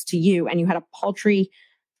bills to you. And you had a paltry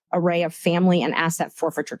array of family and asset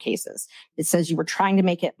forfeiture cases. It says you were trying to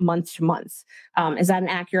make it month to month. Is that an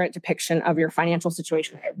accurate depiction of your financial situation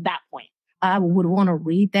at that point? I would want to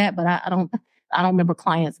read that, but I don't remember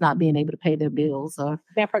clients not being able to pay their bills. Or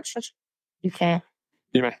may I approach Judge? You can.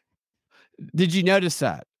 You may. Did you notice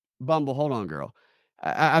that? Bumble, hold on, girl.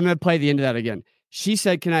 I'm going to play the end of that again. She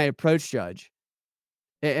said, can I approach Judge?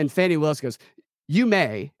 And Fani Willis goes, you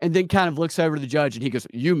may. And then kind of looks over to the judge and he goes,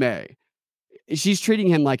 you may. She's treating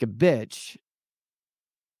him like a bitch.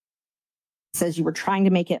 Says you were trying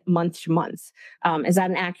to make it month to month. Is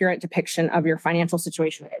that an accurate depiction of your financial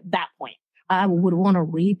situation at that point? I would want to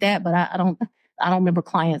read that, but I don't remember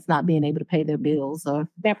clients not being able to pay their bills. Or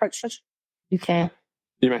may I approach Judge? You can.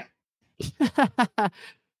 You may.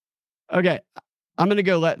 Okay. I'm going to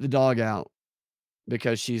go let the dog out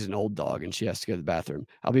because she's an old dog and she has to go to the bathroom.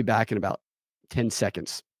 I'll be back in about 10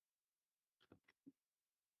 seconds.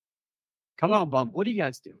 Come on, Bump. What do you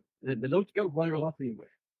guys do? They don't go run off anywhere.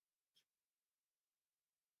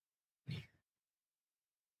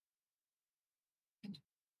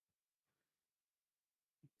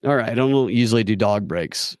 All right. I don't usually do dog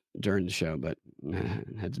breaks during the show, but I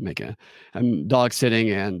had to make I'm dog sitting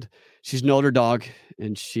and she's an older dog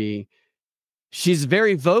and she's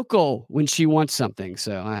very vocal when she wants something.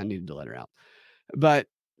 So I needed to let her out. But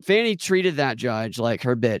Fani treated that judge like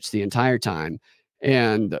her bitch the entire time.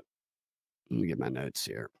 And let me get my notes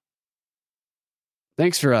here.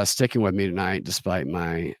 Thanks for sticking with me tonight, despite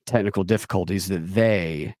my technical difficulties that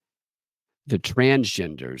the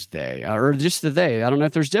transgenders, or just the they, I don't know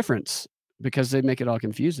if there's difference because they make it all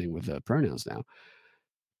confusing with the pronouns now,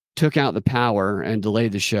 took out the power and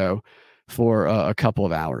delayed the show for a couple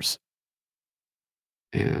of hours.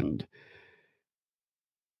 And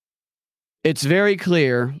it's very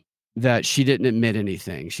clear that she didn't admit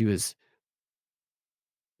anything. She was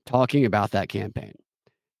talking about that campaign.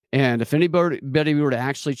 And if anybody were to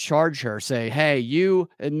actually charge her, say, hey, you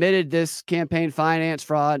admitted this campaign finance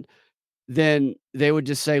fraud, then they would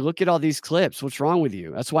just say, look at all these clips. What's wrong with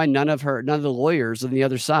you? That's why none of the lawyers on the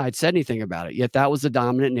other side said anything about it. Yet that was the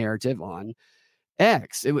dominant narrative on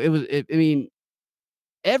X. I mean,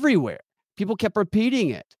 everywhere. People kept repeating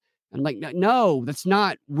it. I'm like, no, that's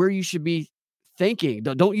not where you should be thinking.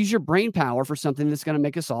 Don't use your brain power for something that's going to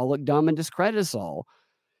make us all look dumb and discredit us all,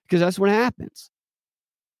 because that's what happens.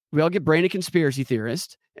 We all get brain of conspiracy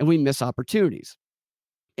theorists and we miss opportunities.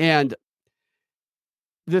 And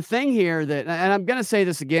the thing here and I'm going to say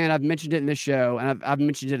this again, I've mentioned it in this show, and I've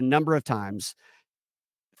mentioned it a number of times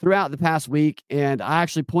throughout the past week. And I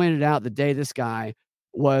actually pointed out the day this guy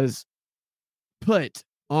was put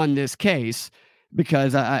on this case,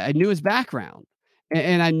 because I knew his background,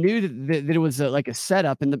 and I knew that it was like a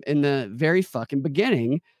setup in the very fucking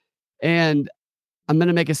beginning. And I'm going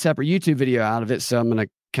to make a separate YouTube video out of it. So I'm going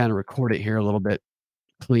to kind of record it here a little bit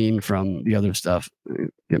clean from the other stuff.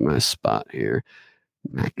 Get my spot here.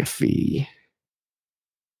 McAfee.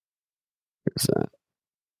 Where's that?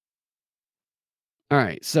 All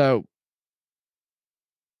right. So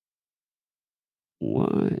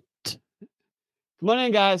what? Come on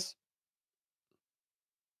in, guys.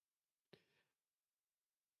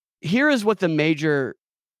 Here is what the major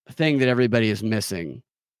thing that everybody is missing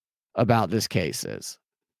about this case is.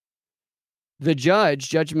 The Judge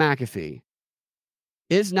McAfee,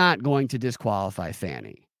 is not going to disqualify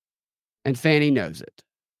Fani. And Fani knows it.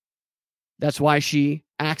 That's why she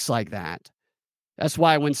acts like that. That's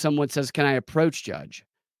why when someone says, can I approach Judge?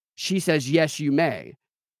 She says, yes, you may,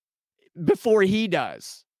 before he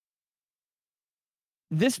does.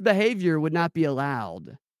 This behavior would not be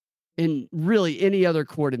allowed in really any other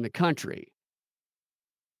court in the country.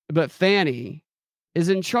 But Fani is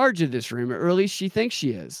in charge of this room, or at least she thinks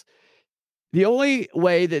she is. The only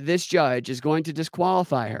way that this judge is going to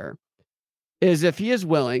disqualify her is if he is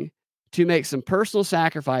willing to make some personal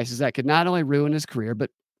sacrifices that could not only ruin his career, but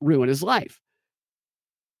ruin his life.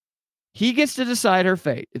 He gets to decide her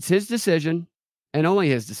fate. It's his decision, and only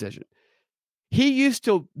his decision. He used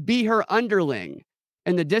to be her underling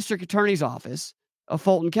in the district attorney's office of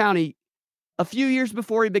Fulton County a few years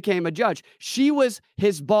before he became a judge. She was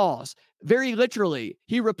his boss. Very literally,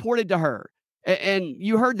 he reported to her. And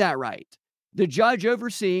you heard that right. The judge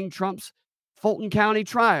overseeing Trump's Fulton County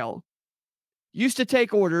trial used to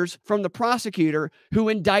take orders from the prosecutor who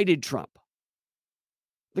indicted Trump.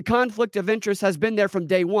 The conflict of interest has been there from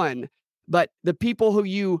day one, but the people who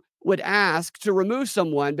you would ask to remove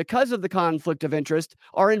someone because of the conflict of interest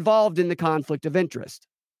are involved in the conflict of interest.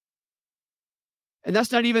 And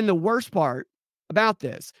that's not even the worst part about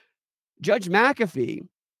this. Judge McAfee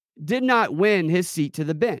did not win his seat to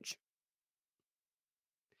the bench.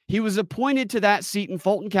 He was appointed to that seat in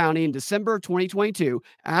Fulton County in December of 2022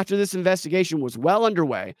 after this investigation was well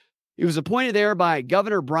underway. He was appointed there by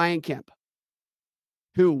Governor Brian Kemp,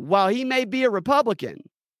 who, while he may be a Republican,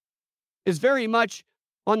 is very much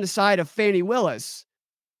on the side of Fani Willis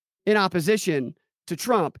in opposition to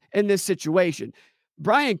Trump in this situation.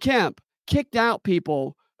 Brian Kemp kicked out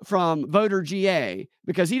people from voter GA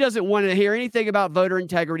because he doesn't want to hear anything about voter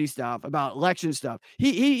integrity stuff, about election stuff.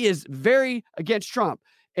 He is very against Trump.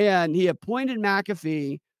 And he appointed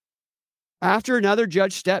McAfee after another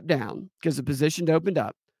judge stepped down because the position opened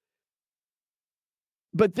up.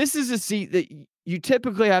 But this is a seat that you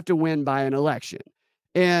typically have to win by an election.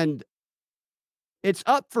 And it's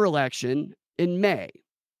up for election in May.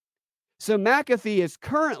 So McAfee is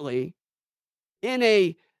currently in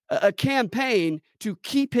a campaign to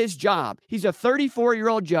keep his job. He's a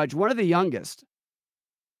 34-year-old judge, one of the youngest.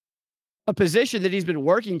 A position that he's been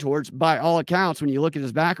working towards by all accounts when you look at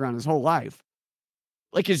his background his whole life.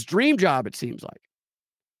 Like his dream job, it seems like.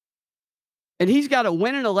 And he's got to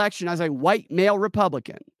win an election as a white male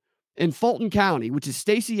Republican in Fulton County, which is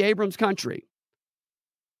Stacey Abrams' country.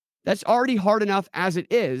 That's already hard enough as it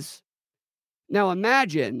is. Now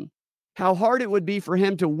imagine how hard it would be for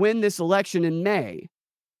him to win this election in May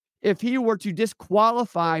if he were to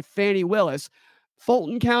disqualify Fani Willis,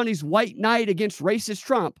 Fulton County's white knight against racist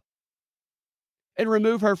Trump, and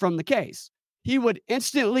remove her from the case. He would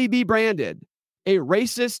instantly be branded a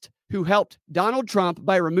racist who helped Donald Trump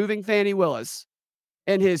by removing Fani Willis,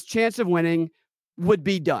 and his chance of winning would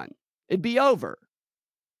be done. It'd be over.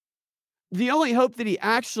 The only hope that he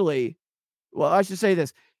actually, well, I should say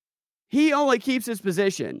this, he only keeps his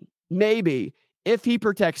position, maybe, if he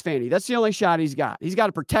protects Fani. That's the only shot he's got. He's got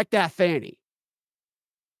to protect that Fani.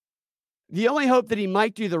 The only hope that he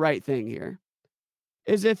might do the right thing here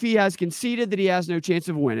is if he has conceded that he has no chance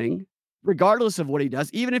of winning regardless of what he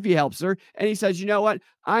does, even if he helps her. And he says, you know what?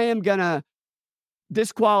 I am going to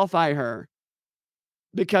disqualify her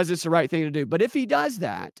because it's the right thing to do. But if he does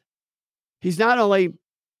that, he's not only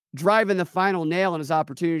driving the final nail in his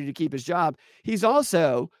opportunity to keep his job, he's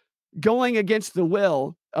also going against the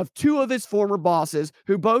will of two of his former bosses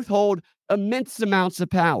who both hold immense amounts of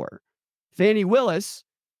power, Fani Willis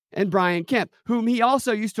and Brian Kemp, whom he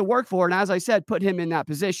also used to work for. And as I said, put him in that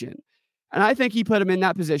position. And I think he put him in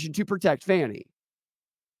that position to protect Fani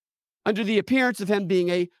under the appearance of him being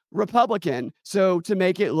a Republican. So to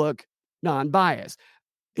make it look non-biased,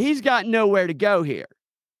 he's got nowhere to go here.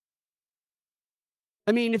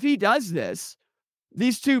 I mean, if he does this,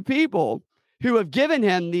 these two people who have given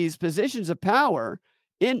him these positions of power,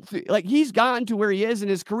 he's gotten to where he is in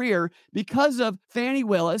his career because of Fani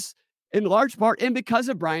Willis in large part and because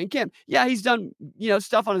of Brian Kemp. Yeah, he's done,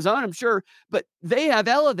 stuff on his own, I'm sure, but they have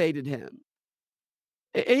elevated him.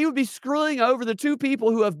 He would be screwing over the two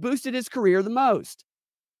people who have boosted his career the most.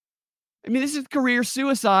 I mean, this is career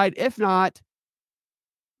suicide, if not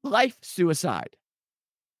life suicide.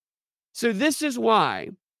 So this is why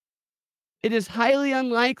it is highly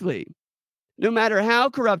unlikely, no matter how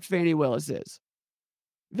corrupt Fani Willis is,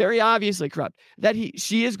 very obviously corrupt, that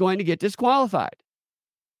she is going to get disqualified.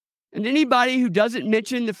 And anybody who doesn't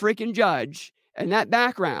mention the freaking judge and that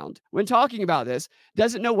background when talking about this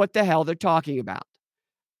doesn't know what the hell they're talking about.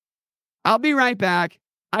 I'll be right back.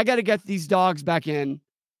 I got to get these dogs back in.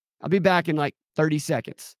 I'll be back in like 30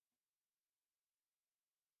 seconds.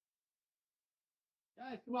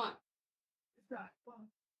 Guys, come on.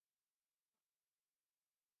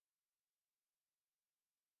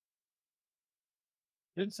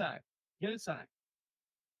 Get inside. Get inside.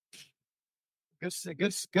 Go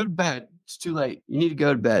to bed. It's too late. You need to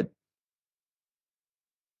go to bed.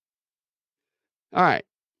 All right.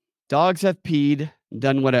 Dogs have peed,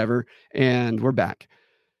 done whatever, and we're back.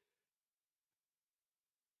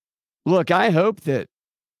 Look, I hope that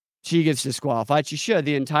she gets disqualified. She should.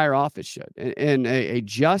 The entire office should. In a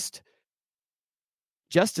just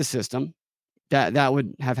justice system, that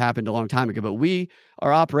would have happened a long time ago. But we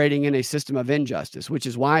are operating in a system of injustice, which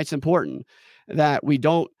is why it's important that we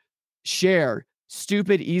don't share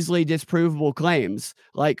stupid, easily disprovable claims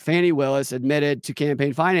like Fani Willis admitted to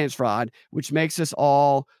campaign finance fraud, which makes us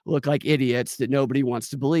all look like idiots that nobody wants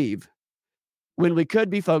to believe, when we could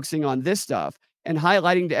be focusing on this stuff and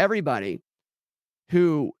highlighting to everybody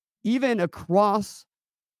who, even across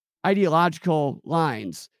ideological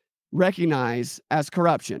lines, recognize as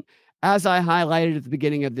corruption, as I highlighted at the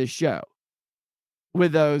beginning of this show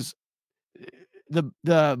with those,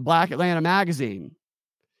 the Black Atlanta magazine,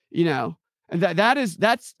 and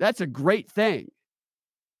that's a great thing.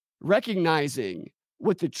 Recognizing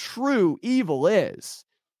what the true evil is,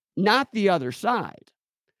 not the other side,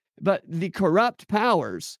 but the corrupt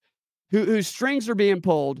powers whose strings are being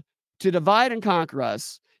pulled to divide and conquer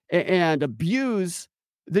us and abuse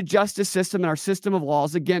the justice system and our system of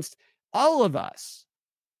laws against all of us.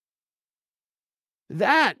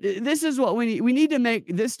 This is what we need. We need to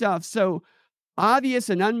make this stuff so obvious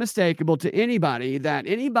and unmistakable to anybody that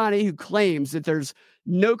anybody who claims that there's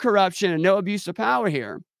no corruption and no abuse of power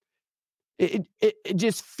here, it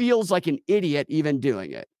just feels like an idiot even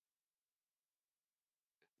doing it.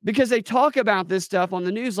 Because they talk about this stuff on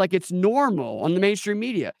the news like it's normal on the mainstream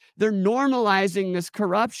media. They're normalizing this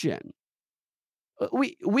corruption.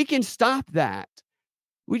 We can stop that.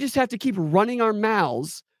 We just have to keep running our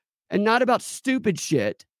mouths and not about stupid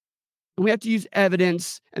shit. We have to use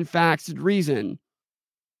evidence and facts and reason.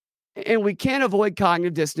 And we can't avoid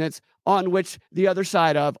cognitive dissonance, on which the other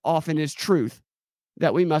side of often is truth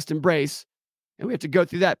that we must embrace. And we have to go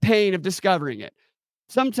through that pain of discovering it.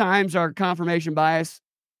 Sometimes our confirmation bias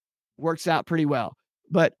works out pretty well,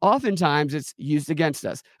 but oftentimes it's used against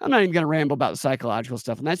us. I'm not even going to ramble about the psychological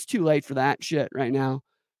stuff, and that's too late for that shit right now.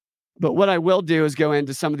 But what I will do is go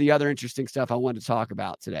into some of the other interesting stuff I wanted to talk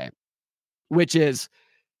about today, which is,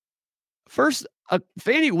 first,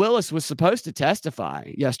 Fani Willis was supposed to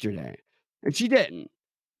testify yesterday, and she didn't.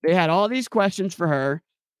 They had all these questions for her,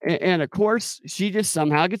 and of course, she just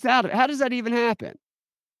somehow gets out of it. How does that even happen?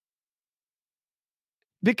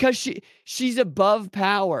 Because she's above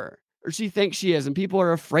power, or she thinks she is, and people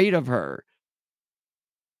are afraid of her.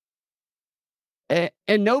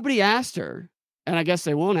 And nobody asked her, and I guess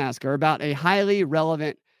they won't ask her, about a highly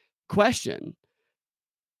relevant question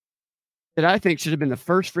that I think should have been the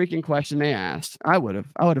first freaking question they asked. I would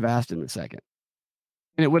have asked in a second.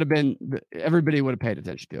 And it would have been, everybody would have paid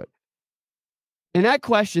attention to it. And that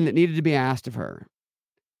question that needed to be asked of her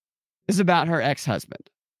is about her ex-husband,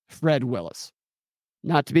 Fred Willis.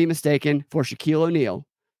 Not to be mistaken for Shaquille O'Neal,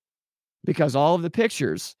 because all of the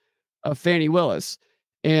pictures of Fani Willis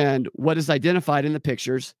and what is identified in the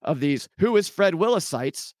pictures of these "Who is Fred Willis"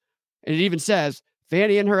 sites, and it even says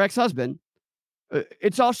Fani and her ex-husband,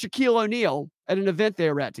 it's all Shaquille O'Neal at an event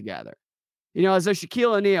they were at together. As though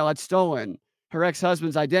Shaquille O'Neal had stolen her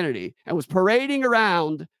ex-husband's identity and was parading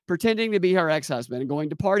around pretending to be her ex-husband and going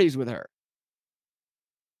to parties with her.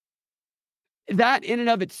 That in and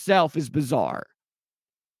of itself is bizarre.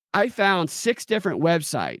 I found 6 different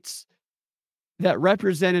websites that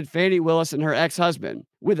represented Fani Willis and her ex-husband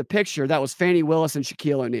with a picture that was Fani Willis and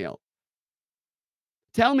Shaquille O'Neal.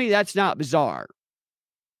 Tell me that's not bizarre.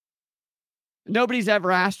 Nobody's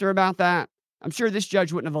ever asked her about that. I'm sure this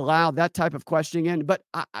judge wouldn't have allowed that type of questioning in, but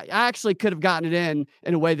I actually could have gotten it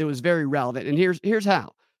in a way that was very relevant. And here's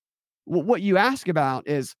how. What you ask about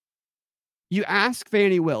is you ask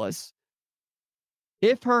Fani Willis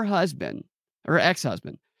if her husband, her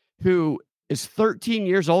ex-husband, who is 13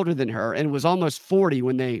 years older than her and was almost 40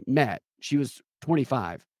 when they met, she was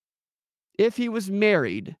 25, if he was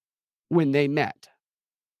married when they met.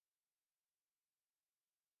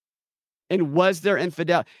 And was there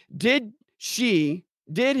infidelity? Did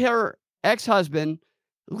her ex-husband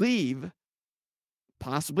leave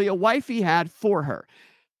possibly a wife he had for her?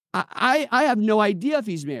 I have no idea if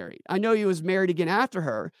he's married. I know he was married again after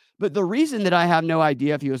her, but the reason that I have no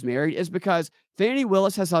idea if he was married is because Fani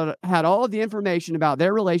Willis has had all of the information about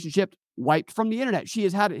their relationship wiped from the internet. She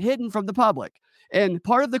has had it hidden from the public. And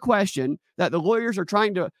part of the question that the lawyers are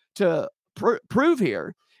trying to prove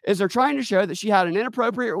here is they're trying to show that she had an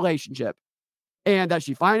inappropriate relationship and that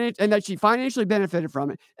she financially benefited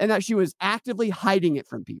from it and that she was actively hiding it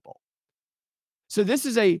from people. So this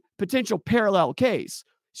is a potential parallel case.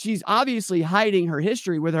 She's obviously hiding her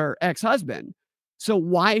history with her ex-husband. So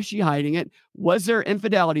why is she hiding it? Was there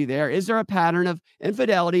infidelity there? Is there a pattern of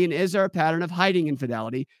infidelity? And is there a pattern of hiding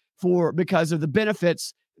infidelity because of the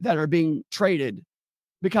benefits that are being traded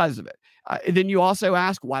because of it? Then you also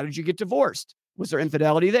ask, why did you get divorced? Was there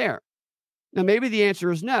infidelity there? Now, maybe the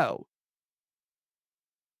answer is no.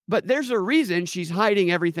 But there's a reason she's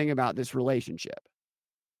hiding everything about this relationship.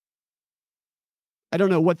 I don't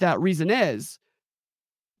know what that reason is.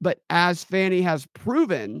 But as Fani has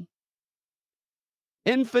proven,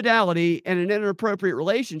 infidelity in an inappropriate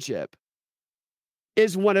relationship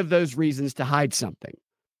is one of those reasons to hide something,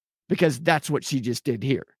 because that's what she just did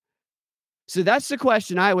here. So that's the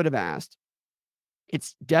question I would have asked.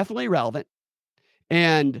 It's definitely relevant.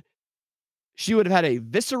 And she would have had a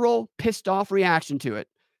visceral, pissed off reaction to it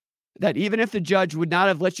that even if the judge would not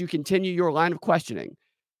have let you continue your line of questioning,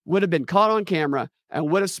 would have been caught on camera and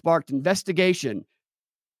would have sparked investigation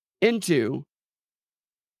into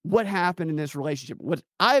what happened in this relationship. What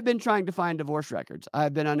I've been trying to find divorce records.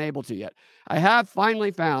 I've been unable to yet. I have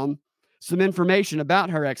finally found some information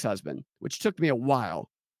about her ex-husband, which took me a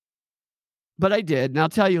while. But I did, and I'll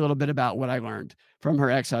tell you a little bit about what I learned from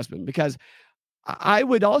her ex-husband, because I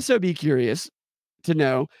would also be curious to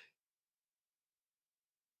know,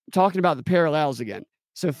 talking about the parallels again.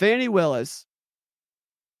 So Fani Willis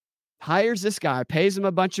hires this guy, pays him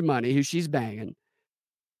a bunch of money, who she's banging.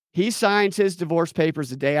 He signs his divorce papers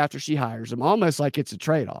the day after she hires him, almost like it's a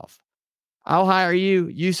trade-off. I'll hire you.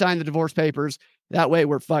 You sign the divorce papers. That way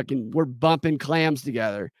we're bumping clams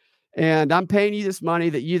together. And I'm paying you this money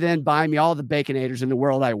that you then buy me all the Baconators in the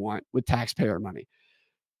world I want with taxpayer money.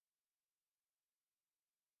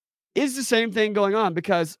 Is the same thing going on,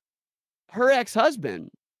 because her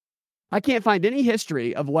ex-husband, I can't find any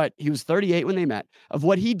history of what he was 38 when they met, of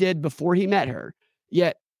what he did before he met her.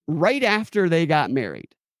 Yet right after they got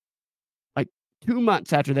married, 2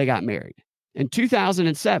 months after they got married, in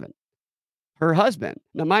 2007, her husband,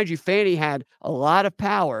 now mind you, Fani had a lot of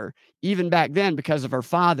power even back then because of her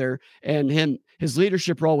father and his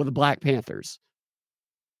leadership role with the Black Panthers.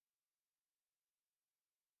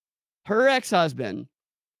 Her ex-husband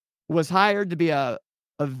was hired to be a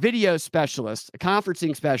video specialist, a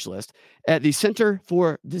conferencing specialist at the Center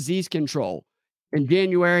for Disease Control in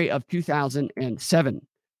January of 2007.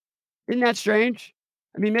 Isn't that strange?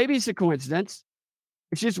 I mean, maybe it's a coincidence.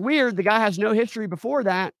 It's just weird. The guy has no history before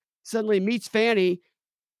that, suddenly meets Fani.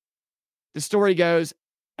 The story goes,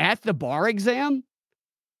 at the bar exam,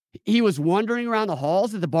 he was wandering around the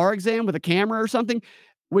halls at the bar exam with a camera or something,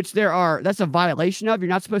 which that's a violation of. You're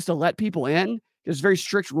not supposed to let people in. There's very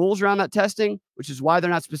strict rules around that testing, which is why they're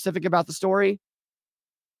not specific about the story.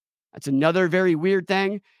 That's another very weird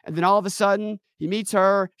thing. And then all of a sudden, he meets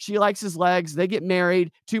her. She likes his legs. They get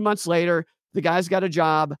married. 2 months later, the guy's got a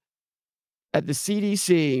job at the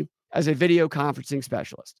CDC as a video conferencing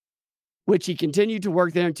specialist, which he continued to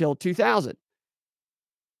work there until 2000.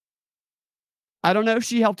 I don't know if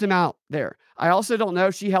she helped him out there. I also don't know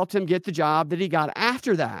if she helped him get the job that he got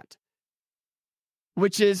after that,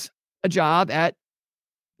 which is a job at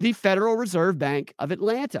the Federal Reserve Bank of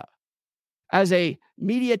Atlanta as a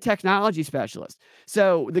media technology specialist.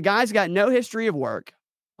 So the guy's got no history of work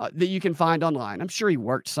that you can find online. I'm sure he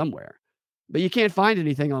worked somewhere, but you can't find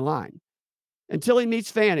anything online until he meets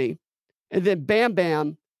Fani. And then bam,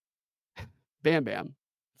 bam,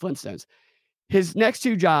 Flintstones. His next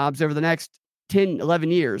two jobs over the next 10, 11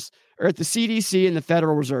 years are at the CDC and the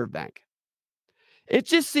Federal Reserve Bank. It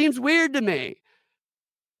just seems weird to me.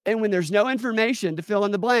 And when there's no information to fill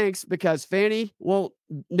in the blanks because Fani won't,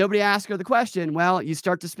 nobody asked her the question, well, you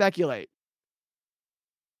start to speculate.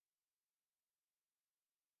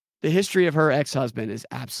 The history of her ex-husband is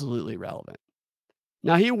absolutely relevant.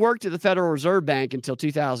 Now, he worked at the Federal Reserve Bank until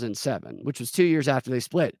 2007, which was 2 years after they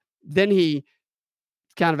split. Then he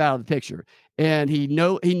kind of out of the picture. And he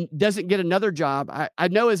doesn't get another job. I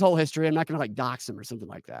know his whole history. I'm not going to like dox him or something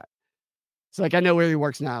like that. It's like, I know where he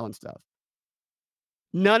works now and stuff.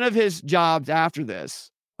 None of his jobs after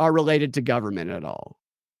this are related to government at all.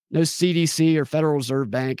 No CDC or Federal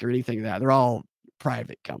Reserve Bank or anything like that. They're all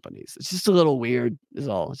private companies. It's just a little weird is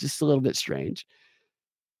all. It's just a little bit strange.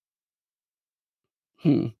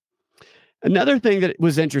 Another thing that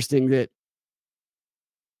was interesting that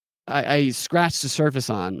I scratched the surface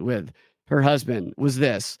on with her husband was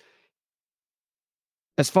this.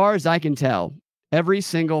 As far as I can tell, every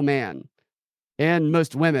single man and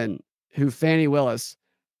most women who Fani Willis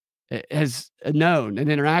has known and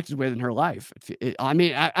interacted with in her life. I'm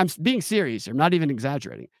being serious. I'm not even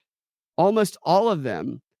exaggerating. Almost all of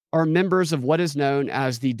them are members of what is known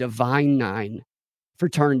as the Divine Nine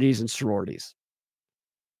fraternities and sororities,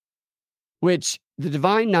 which the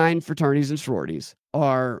Divine Nine fraternities and sororities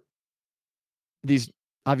are these,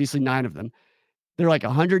 obviously 9 of them. They're like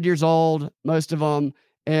 100 years old, most of them.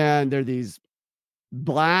 And they're these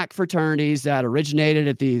black fraternities that originated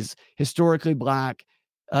at these historically black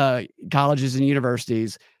colleges and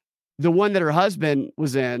universities. The one that her husband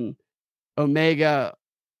was in, Omega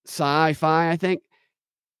Psi-Phi, I think,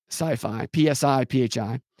 Psi-Phi, PSI,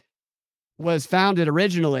 PHI, was founded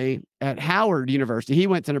originally at Howard University. He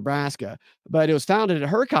went to Nebraska, but it was founded at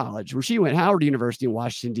her college where she went, Howard University in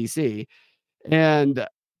Washington, D.C. And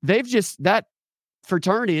that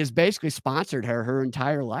fraternity has basically sponsored her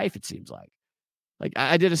entire life, it seems like. Like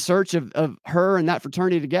I did a search of her and that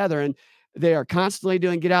fraternity together, and they are constantly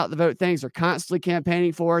doing get out the vote things. They're constantly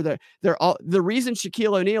campaigning for her. The reason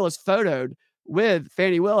Shaquille O'Neal is photoed with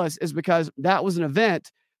Fani Willis is because that was an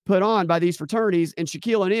event put on by these fraternities, and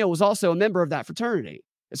Shaquille O'Neal was also a member of that fraternity.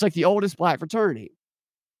 It's like the oldest black fraternity.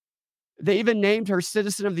 They even named her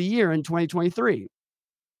Citizen of the Year in 2023.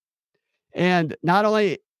 And not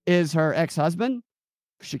only is her ex-husband,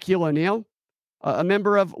 Shaquille O'Neal, a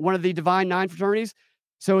member of one of the Divine Nine fraternities,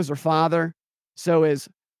 so is her father, so is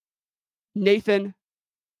Nathan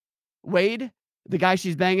Wade, the guy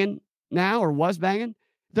she's banging now or was banging.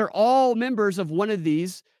 They're all members of one of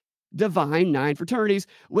these Divine Nine fraternities,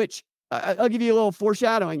 which I'll give you a little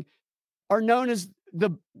foreshadowing, are known as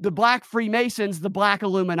the Black Freemasons, the Black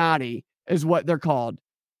Illuminati is what they're called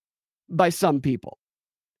by some people.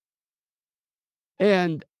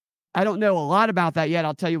 And I don't know a lot about that yet.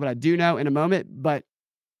 I'll tell you what I do know in a moment, but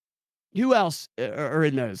who else are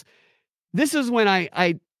in those? This is when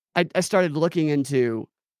I started looking into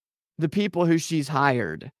the people who she's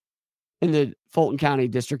hired in the Fulton County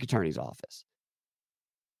District Attorney's Office.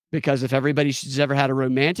 Because if everybody she's ever had a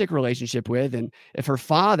romantic relationship with, and if her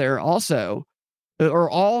father also are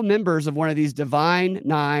all members of one of these Divine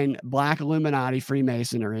Nine Black Illuminati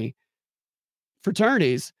Freemasonry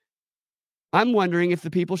fraternities, I'm wondering if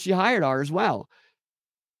the people she hired are as well.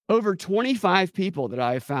 Over 25 people that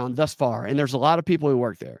I have found thus far, and there's a lot of people who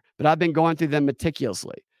work there, but I've been going through them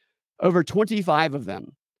meticulously. Over 25 of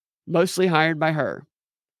them, mostly hired by her,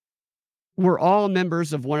 were all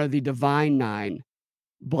members of one of the Divine Nine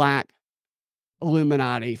Black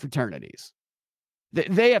Illuminati fraternities.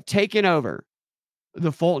 They have taken over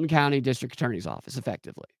the Fulton County District Attorney's Office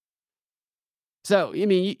effectively. So, I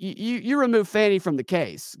mean, you remove Fani from the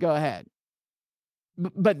case, go ahead.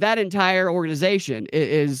 But that entire organization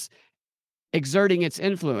is exerting its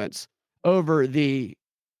influence over the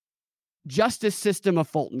justice system of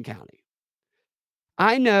Fulton County.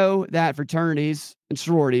 I know that fraternities and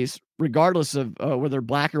sororities, regardless of whether they're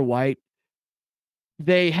black or white,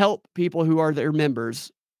 they help people who are their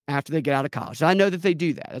members after they get out of college. I know that they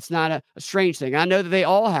do that. It's not a strange thing. I know that they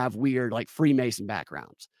all have weird, like Freemason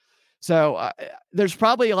backgrounds. So there's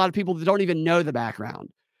probably a lot of people that don't even know the background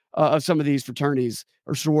of some of these fraternities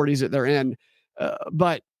or sororities that they're in.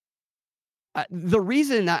 But The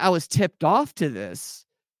reason that I was tipped off to this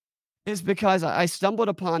is because I stumbled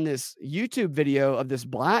upon this YouTube video of this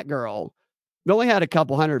black girl who only had a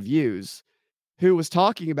couple hundred views, who was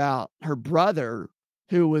talking about her brother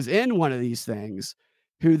who was in one of these things,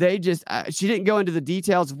 who they just, she didn't go into the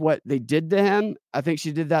details of what they did to him. I think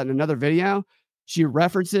she did that in another video. She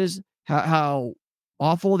references how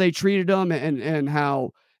awful they treated him and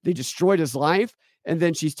how they destroyed his life. And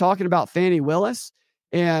then she's talking about Fani Willis,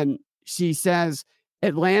 and she says,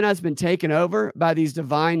 Atlanta's been taken over by these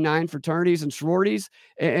Divine Nine fraternities and sororities.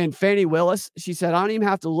 And Fani Willis, she said, I don't even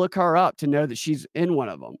have to look her up to know that she's in one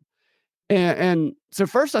of them. And so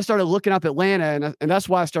first I started looking up Atlanta, and that's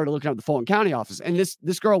why I started looking up the Fulton County office. And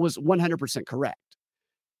this girl was 100% correct.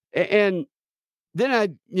 And then I,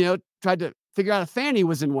 tried to figure out if Fani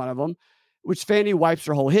was in one of them, which Fani wipes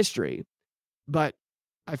her whole history. But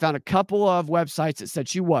I found a couple of websites that said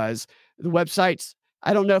she was. The websites,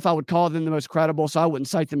 I don't know if I would call them the most credible, so I wouldn't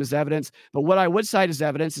cite them as evidence. But what I would cite as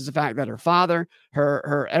evidence is the fact that her father,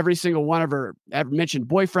 her every single one of her ever mentioned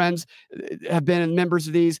boyfriends have been members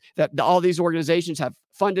of these, that all these organizations have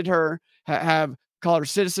funded her, have called her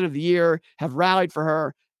Citizen of the Year, have rallied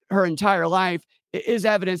for her entire life. It is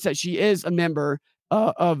evidence that she is a member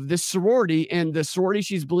of this sorority, and the sorority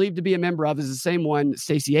she's believed to be a member of is the same one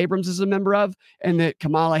Stacey Abrams is a member of, and that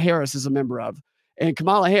Kamala Harris is a member of. And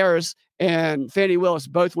Kamala Harris and Fani Willis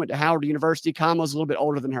both went to Howard University. Kamala's a little bit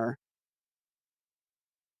older than her.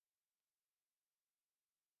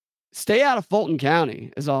 Stay out of Fulton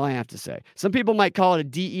County is all I have to say. Some people might call it a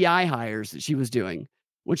DEI hires that she was doing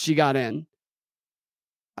when she got in.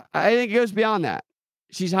 I think it goes beyond that.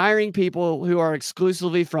 She's hiring people who are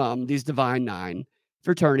exclusively from these Divine Nine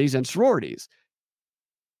fraternities and sororities.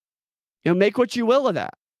 Make what you will of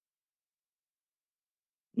that.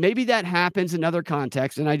 Maybe that happens in other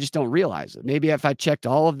contexts and I just don't realize it. Maybe if I checked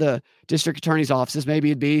all of the district attorney's offices, maybe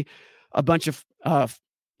it'd be a bunch of,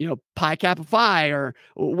 Pi Kappa Phi or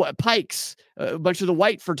Pikes, a bunch of the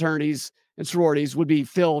white fraternities and sororities would be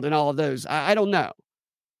filled in all of those. I don't know.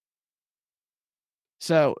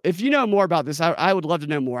 So if you know more about this, I would love to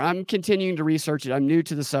know more. I'm continuing to research it. I'm new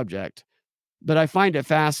to the subject, but I find it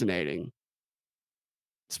fascinating.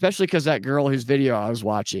 Especially because that girl whose video I was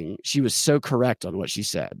watching, she was so correct on what she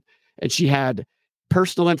said. And she had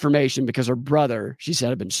personal information because her brother, she said,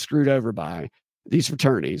 had been screwed over by these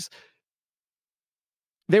fraternities.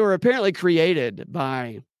 They were apparently created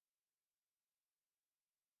by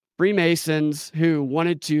Freemasons who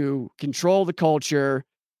wanted to control the culture,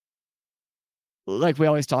 like we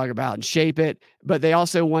always talk about, and shape it. But they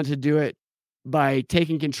also wanted to do it by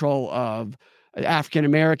taking control of African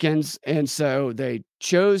Americans. And so they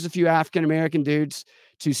chose a few African American dudes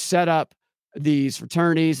to set up these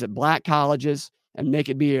fraternities at black colleges and make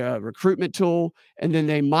it be a recruitment tool. And then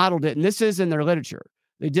they modeled it. And this is in their literature.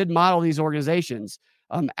 They did model these organizations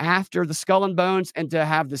after the Skull and Bones and to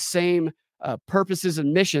have the same purposes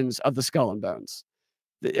and missions of the Skull and Bones.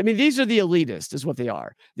 I mean, these are the elitists is what they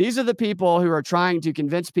are. These are the people who are trying to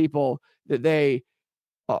convince people that they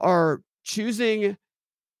are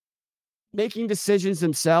making decisions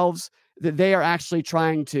themselves, that they are actually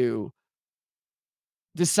trying to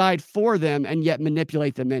decide for them and yet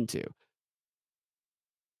manipulate them into.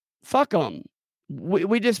 Fuck them.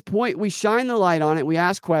 We shine the light on it. We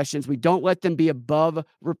ask questions. We don't let them be above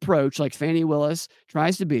reproach like Fani Willis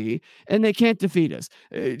tries to be, and they can't defeat us.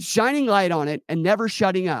 Shining light on it and never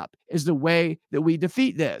shutting up is the way that we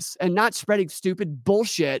defeat this, and not spreading stupid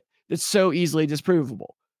bullshit that's so easily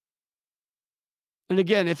disprovable. And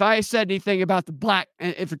again, if I said anything about the black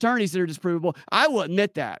fraternities that are disprovable, I will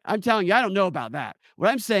admit that. I'm telling you, I don't know about that. What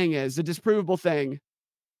I'm saying is the disprovable thing,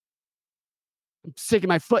 I'm sticking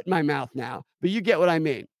my foot in my mouth now, but you get what I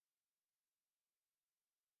mean.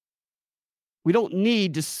 We don't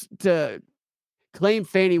need to claim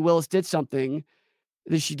Fani Willis did something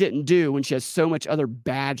that she didn't do when she has so much other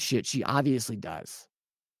bad shit she obviously does.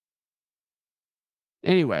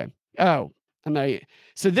 Anyway, so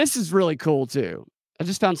this is really cool too. I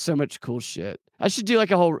just found so much cool shit. I should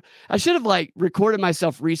have recorded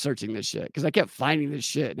myself researching this shit because I kept finding this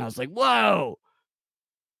shit and I was like, whoa.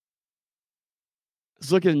 I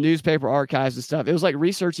was looking at newspaper archives and stuff. It was like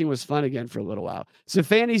researching was fun again for a little while. So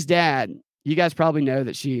Fani's dad, you guys probably know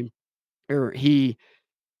that he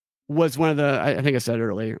was one of the, I think I said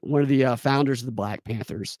earlier, one of the founders of the Black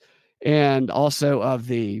Panthers and also of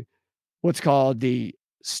what's called the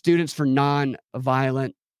Students for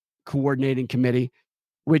Nonviolent Coordinating Committee,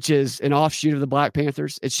 which is an offshoot of the Black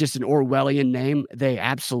Panthers. It's just an Orwellian name. They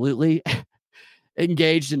absolutely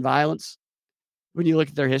engaged in violence when you look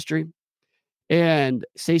at their history. And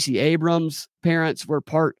Stacey Abrams' parents were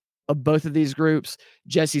part of both of these groups.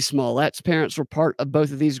 Jesse Smollett's parents were part of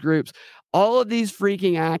both of these groups. All of these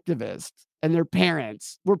freaking activists and their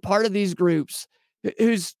parents were part of these groups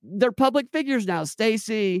they're public figures now.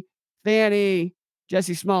 Stacey, Fani,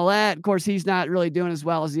 Jesse Smollett. Of course, he's not really doing as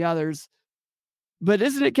well as the others. But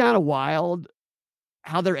isn't it kind of wild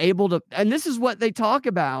how they're able to, and this is what they talk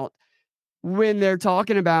about when they're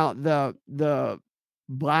talking about the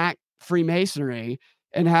Black Freemasonry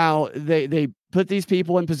and how they put these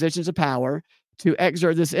people in positions of power to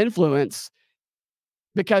exert this influence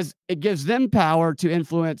because it gives them power to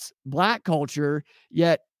influence Black culture,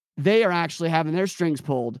 yet they are actually having their strings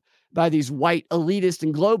pulled by these white elitists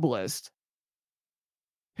and globalists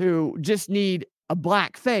who just need a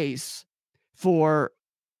black face for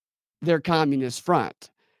their communist front.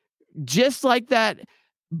 Just like that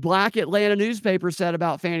Black Atlanta newspaper said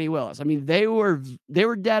about Fani Willis. I mean, they were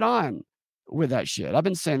dead on with that shit. I've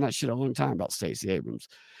been saying that shit a long time about Stacey Abrams.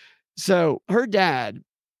 So her dad,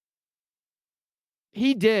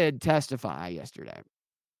 he did testify yesterday.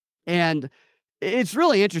 And it's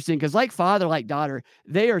really interesting because like father, like daughter,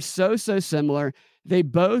 they are so similar. They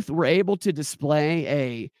both were able to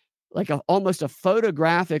display almost a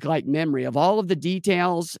photographic like memory of all of the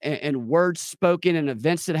details and words spoken and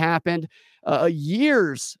events that happened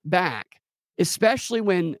years back, especially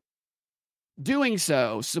when doing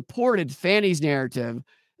so supported Fani's narrative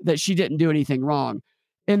that she didn't do anything wrong.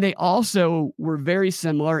 And they also were very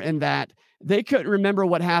similar in that they couldn't remember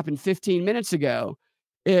what happened 15 minutes ago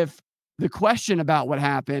if the question about what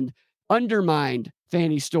happened undermined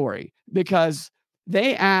Fani's story, because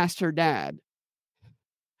they asked her dad,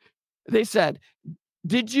 they said,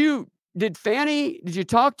 did you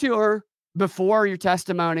talk to her before your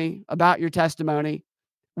testimony, about your testimony,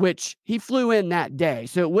 which he flew in that day.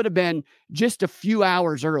 So it would have been just a few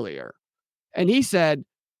hours earlier. And he said,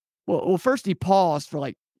 well, first he paused for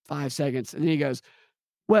like 5 seconds and then he goes,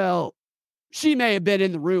 well, she may have been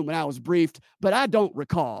in the room when I was briefed, but I don't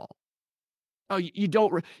recall. Oh, you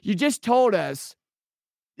don't, you just told us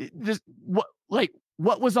this, what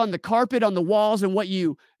was on the carpet, on the walls, and what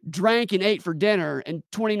you drank and ate for dinner in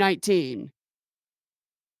 2019.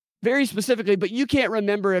 Very specifically, but you can't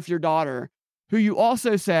remember if your daughter, who you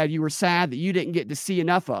also said you were sad that you didn't get to see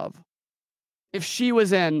enough of, if she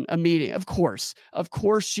was in a meeting. Of course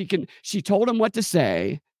she told him what to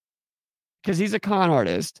say because he's a con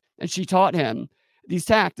artist and she taught him these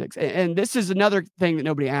tactics. And this is another thing that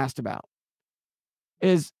nobody asked about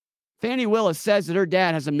is Fani Willis says that her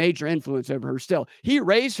dad has a major influence over her still. He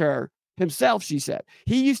raised her himself, she said.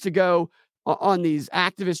 He used to go on these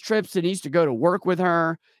activist trips and he used to go to work with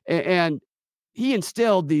her, and he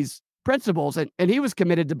instilled these principles, and he was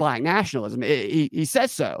committed to Black nationalism. He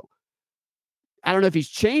says so. I don't know if he's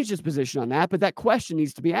changed his position on that, but that question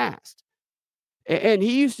needs to be asked. And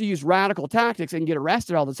he used to use radical tactics and get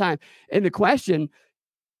arrested all the time. And the question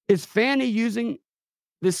is, Fani using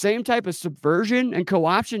the same type of subversion and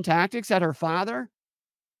co-option tactics that her father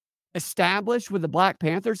established with the Black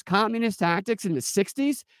Panthers, communist tactics in the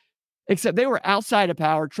 60s, except they were outside of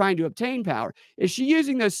power trying to obtain power. Is she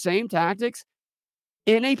using those same tactics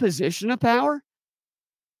in a position of power?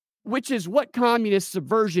 Which is what communist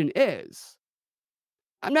subversion is.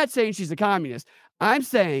 I'm not saying she's a communist. I'm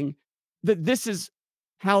saying that this is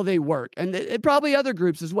how they work. And probably other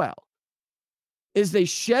groups as well. Is they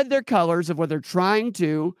shed their colors of what they're trying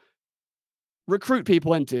to recruit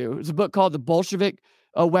people into. There's a book called The Bolshevik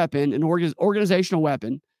Weapon, an organizational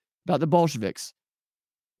weapon about the Bolsheviks.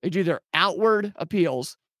 They do their outward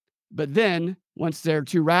appeals, but then once they're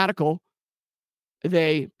too radical,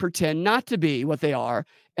 they pretend not to be what they are,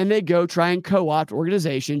 and they go try and co-opt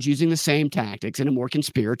organizations using the same tactics in a more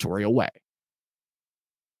conspiratorial way.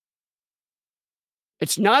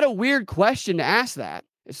 It's not a weird question to ask that,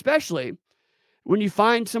 especially when you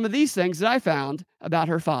find some of these things that I found about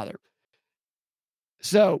her father.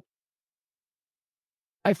 So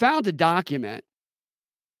I found a document,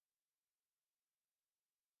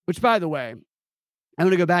 which, by the way, I'm going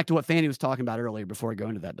to go back to what Fani was talking about earlier before I go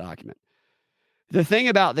into that document. The thing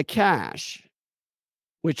about the cash,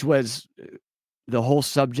 which was the whole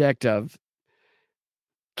subject of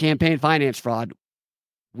campaign finance fraud,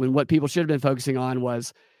 when what people should have been focusing on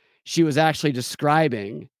was she was actually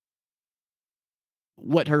describing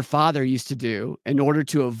what her father used to do in order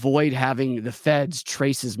to avoid having the feds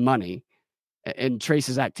trace his money and trace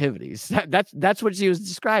his activities. That's what she was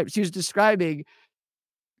describing. She was describing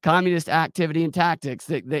communist activity and tactics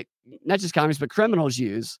that not just communists, but criminals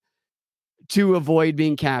use to avoid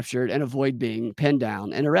being captured and avoid being pinned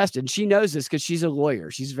down and arrested. She knows this because she's a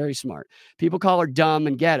lawyer. She's very smart. People call her dumb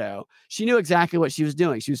and ghetto. She knew exactly what she was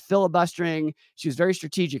doing. She was filibustering. She was very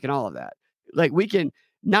strategic and all of that. Like, we can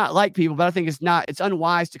not like people, but I think it's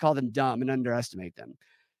unwise to call them dumb and underestimate them.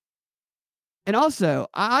 And also,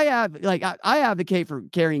 I advocate for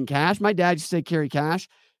carrying cash. My dad used to say carry cash,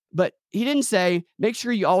 but he didn't say make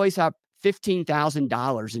sure you always have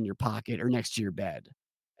 $15,000 in your pocket or next to your bed.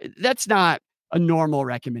 That's not a normal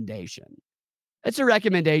recommendation. It's a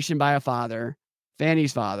recommendation by a father,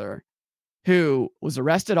 Fani's father, who was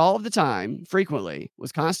arrested all of the time, frequently,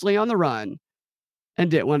 was constantly on the run, and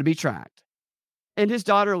didn't want to be tracked. And his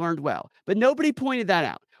daughter learned well. But nobody pointed that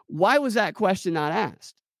out. Why was that question not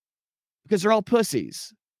asked? Because they're all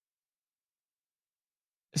pussies.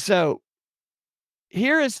 So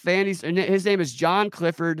here is Fani's, and his name is John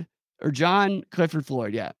Clifford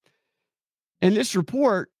Floyd. Yeah. In this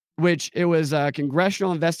report, which it was a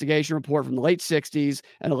congressional investigation report from the late 60s,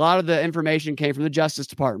 and a lot of the information came from the Justice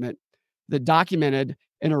Department that documented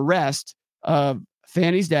an arrest of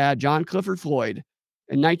Fani's dad, John Clifford Floyd.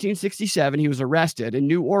 In 1967, he was arrested in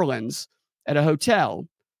New Orleans at a hotel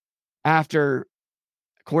after,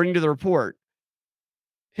 according to the report,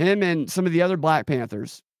 him and some of the other Black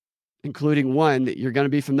Panthers, including one that you're going to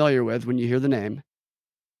be familiar with when you hear the name,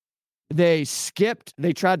 they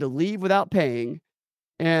tried to leave without paying,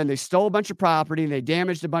 and they stole a bunch of property, and they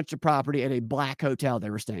damaged a bunch of property at a Black hotel they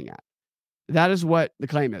were staying at. That is what the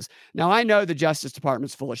claim is. Now, I know the Justice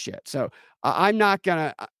Department's full of shit, so I'm not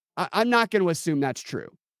going to assume that's true.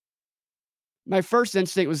 My first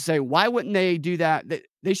instinct was to say, why wouldn't they do that?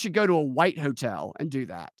 They should go to a white hotel and do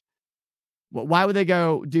that. Well, why would they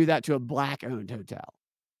go do that to a Black-owned hotel?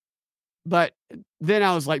 But then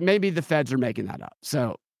I was like, maybe the feds are making that up.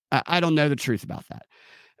 So I don't know the truth about that.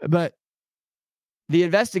 But the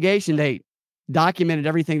investigation, they documented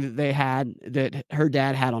everything that her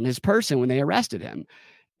dad had on his person when they arrested him.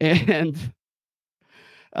 And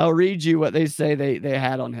I'll read you what they say they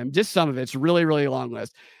had on him. Just some of it. It's a really, really long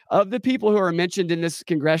list. Of the people who are mentioned in this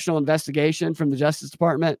congressional investigation from the Justice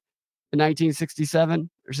Department in 1967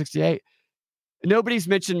 or 68, nobody's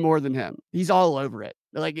mentioned more than him. He's all over it.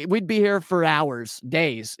 Like, we'd be here for hours,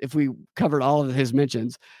 days, if we covered all of his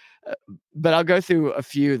mentions. But I'll go through a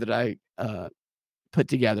few that I put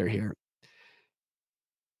together here.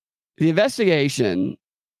 The investigation.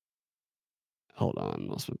 Hold on,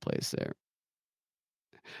 lost my place there.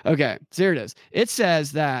 Okay, so here it is. It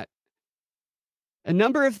says that a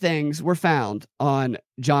number of things were found on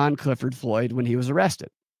John Clifford Floyd when he was arrested,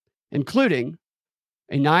 including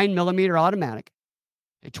a 9mm automatic,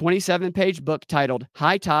 a 27-page book titled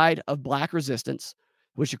High Tide of Black Resistance,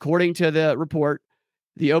 which, according to the report,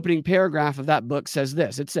 the opening paragraph of that book says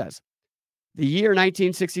this. It says, the year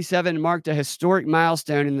 1967 marked a historic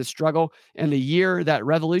milestone in the struggle, and the year that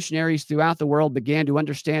revolutionaries throughout the world began to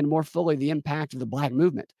understand more fully the impact of the Black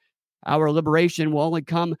movement. Our liberation will only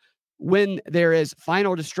come when there is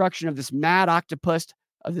final destruction of this mad octopus,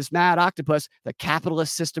 the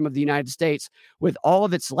capitalist system of the United States, with all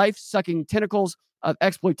of its life-sucking tentacles of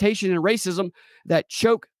exploitation and racism that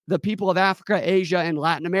choke the people of Africa, Asia, and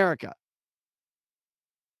Latin America.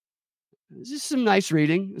 Just some nice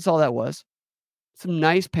reading. That's all that was. Some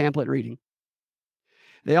nice pamphlet reading.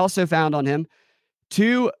 They also found on him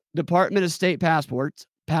 2 Department of State passport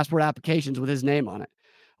applications with his name on it.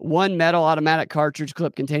 1 metal automatic cartridge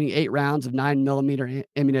clip containing 8 rounds of 9mm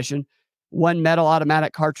ammunition. 1 metal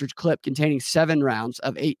automatic cartridge clip containing 7 rounds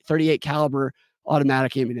of 38 caliber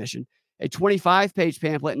automatic ammunition. A 25-page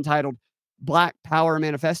pamphlet entitled Black Power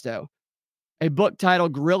Manifesto. A book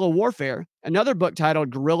titled Guerrilla Warfare. Another book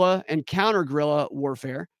titled Guerrilla and Counter-Guerrilla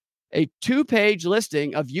Warfare. A 2-page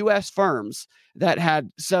listing of U.S. firms that had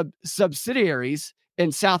subsidiaries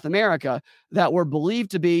in South America that were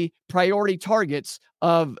believed to be priority targets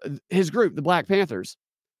of his group, the Black Panthers.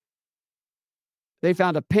 They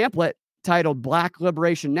found a pamphlet titled Black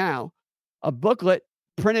Liberation Now, a booklet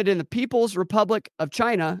printed in the People's Republic of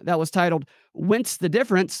China that was titled Whence the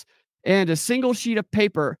Difference, and a single sheet of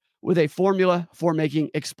paper with a formula for making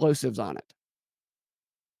explosives on it.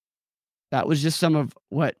 That was just some of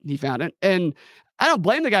what he found. And I don't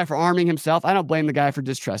blame the guy for arming himself. I don't blame the guy for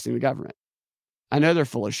distrusting the government. I know they're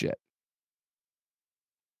full of shit.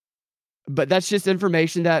 But that's just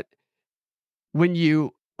information that when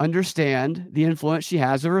you understand the influence she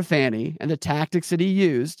has over Fani and the tactics that he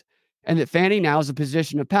used, and that Fani now is a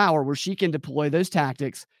position of power where she can deploy those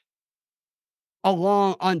tactics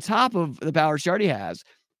along on top of the power she already has.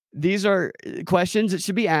 These are questions that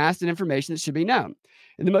should be asked and information that should be known.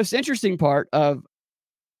 And the most interesting part of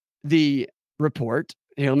the report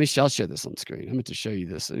Here, I'll share this on screen. I'm going to show you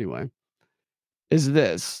this anyway. Is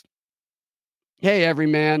this. Hey,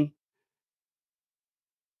 everyman.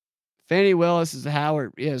 Fani Willis is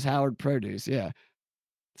Howard Produce. Yeah.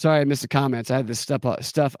 Sorry, I missed the comments. I had this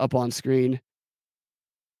stuff up on screen.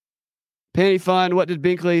 Penny Fun, what did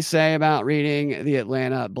Binkley say about reading the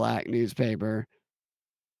Atlanta Black newspaper?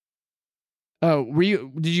 Oh,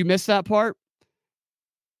 did you miss that part?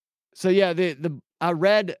 So yeah, I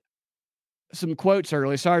read some quotes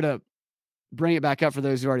earlier. Sorry to bring it back up for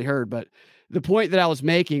those who already heard, but the point that I was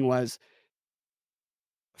making was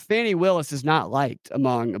Fani Willis is not liked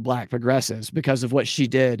among Black progressives because of what she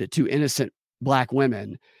did to innocent Black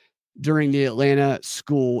women during the Atlanta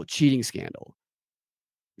school cheating scandal.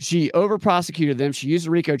 She over-prosecuted them. She used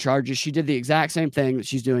the RICO charges. She did the exact same thing that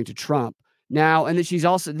she's doing to Trump now, and that she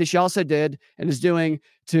also did and is doing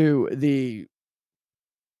to the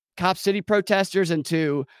Cop City protesters and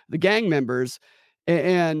to the gang members.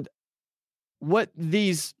 And what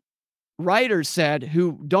these writers said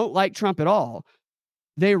who don't like Trump at all,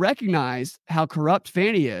 they recognize how corrupt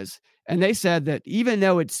Fani is. And they said that even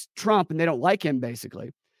though it's Trump and they don't like him,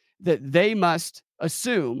 basically, that they must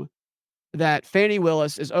assume that Fani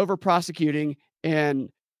Willis is over-prosecuting and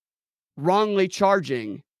wrongly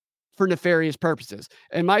charging for nefarious purposes.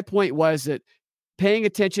 And my point was that paying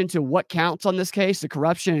attention to what counts on this case, the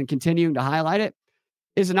corruption, and continuing to highlight it,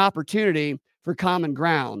 is an opportunity for common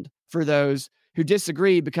ground for those who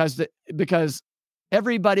disagree, because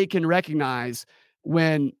everybody can recognize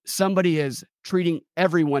when somebody is treating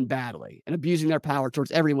everyone badly and abusing their power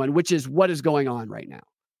towards everyone, which is what is going on right now.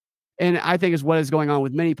 And I think is what is going on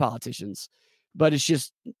with many politicians, but it's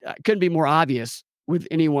just couldn't be more obvious with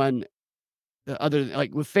anyone other than,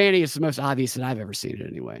 like, with Fani. It's the most obvious that I've ever seen it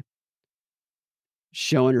anyway.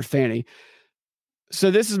 Showing her Fani. So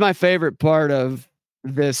this is my favorite part of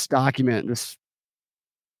this document, this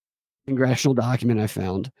congressional document I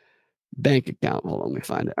found. Bank account. Hold on, let me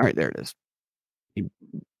find it. All right, there it is. You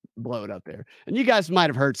blow it up there. And you guys might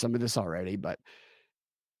have heard some of this already, but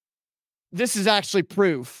this is actually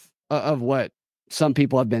proof of what some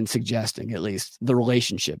people have been suggesting, at least the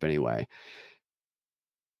relationship anyway.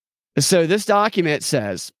 So this document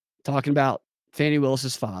says, talking about Fani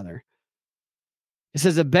Willis's father, it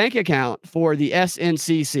says a bank account for the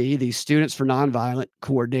SNCC, the Students for Nonviolent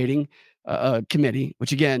Coordinating Committee,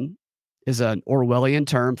 which again is an Orwellian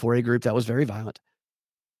term for a group that was very violent.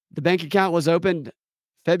 The bank account was opened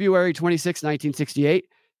February 26, 1968,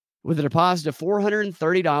 with a deposit of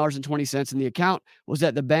 $430.20, and the account was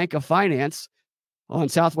at the Bank of Finance on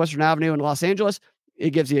Southwestern Avenue in Los Angeles.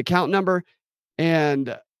 It gives the account number,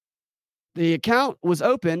 and the account was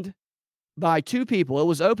opened by two people. It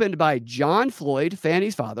was opened by John Floyd,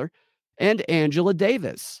 Fani's father, and Angela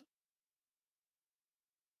Davis.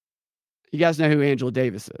 You guys know who Angela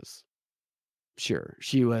Davis is? Sure.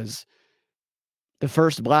 She was the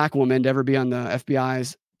first Black woman to ever be on the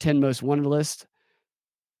FBI's 10 most wanted list.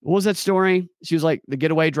 What was that story? She was like the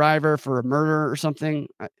getaway driver for a murder or something.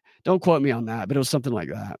 Don't quote me on that, but it was something like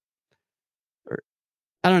that. Or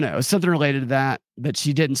I don't know. It was something related to that, but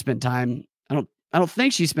she didn't spend time. I don't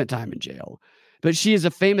think she spent time in jail, but she is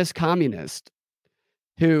a famous communist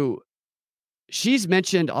who she's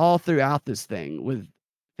mentioned all throughout this thing with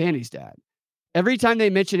Fani's dad. Every time they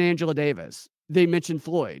mention Angela Davis, they mention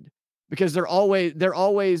Floyd, because they're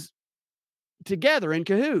always together in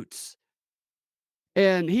cahoots.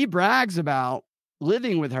 And he brags about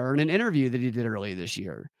living with her in an interview that he did earlier this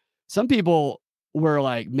year. Some people were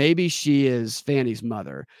like, maybe she is Fani's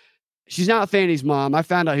mother. She's not Fani's mom. I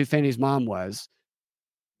found out who Fani's mom was.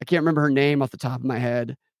 I can't remember her name off the top of my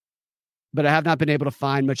head, but I have not been able to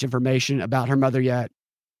find much information about her mother yet.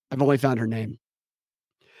 I've only found her name.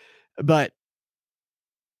 But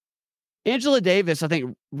Angela Davis, I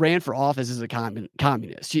think, ran for office as a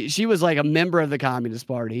communist. She was like a member of the Communist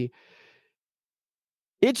Party.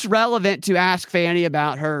 It's relevant to ask Fani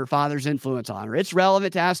about her father's influence on her. It's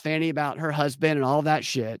relevant to ask Fani about her husband and all of that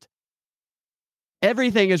shit.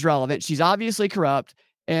 Everything is relevant. She's obviously corrupt.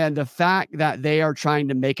 And the fact that they are trying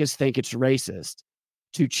to make us think it's racist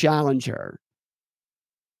to challenge her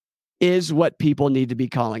is what people need to be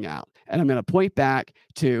calling out. And I'm going to point back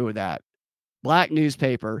to that Black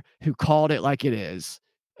newspaper who called it like it is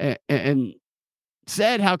and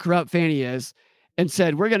said how corrupt Fani is, and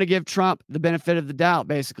said, we're going to give Trump the benefit of the doubt,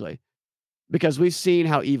 basically, because we've seen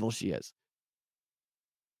how evil she is.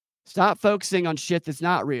 Stop focusing on shit that's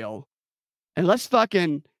not real, and let's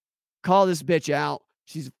fucking call this bitch out.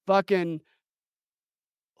 She's fucking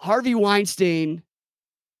Harvey Weinstein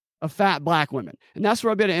of fat Black women. And that's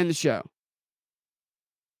where I'm going to end the show.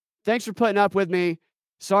 Thanks for putting up with me.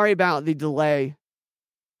 Sorry about the delay.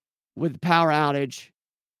 with the power outage.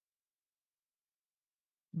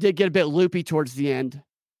 Did get a bit loopy towards the end,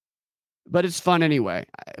 but it's fun anyway.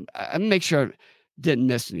 I make sure I didn't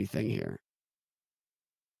miss anything here.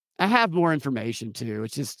 I have more information too.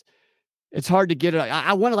 It's just, it's hard to get it.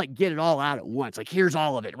 I want to like get it all out at once. Like, here's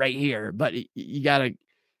all of it right here, but you got to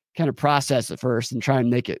kind of process it first and try and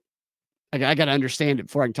make it. I got to understand it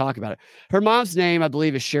before I can talk about it. Her mom's name, I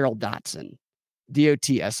believe, is Cheryl Dotson,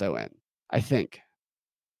 Dotson, I think.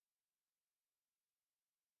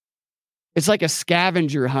 It's like a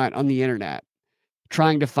scavenger hunt on the internet,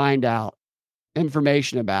 trying to find out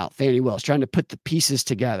information about Fani Willis, trying to put the pieces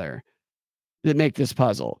together that make this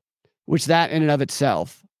puzzle, which that in and of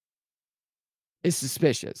itself is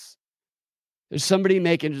suspicious. There's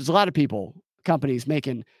a lot of people, companies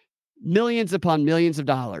making millions upon millions of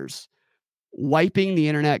dollars, wiping the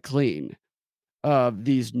internet clean of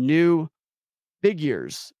these new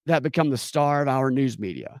figures that become the star of our news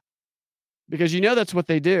media. Because that's what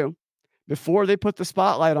they do. Before they put the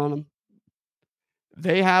spotlight on them,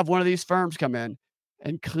 they have one of these firms come in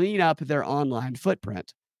and clean up their online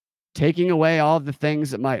footprint, taking away all the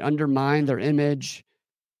things that might undermine their image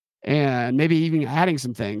and maybe even adding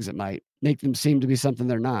some things that might make them seem to be something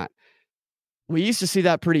they're not. We used to see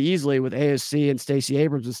that pretty easily with AOC and Stacey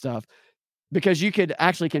Abrams and stuff, because you could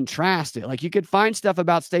actually contrast it. Like, you could find stuff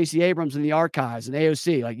about Stacey Abrams in the archives and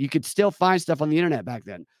AOC. Like, you could still find stuff on the internet back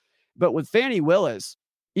then. But with Fani Willis,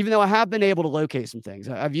 even though I have been able to locate some things,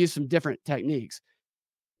 I've used some different techniques.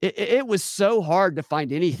 It was so hard to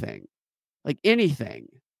find anything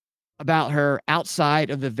about her outside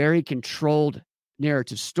of the very controlled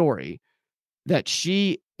narrative story that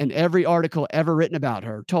she and every article ever written about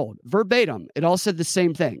her told verbatim. It all said the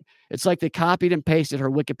same thing. It's like they copied and pasted her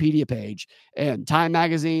Wikipedia page, and Time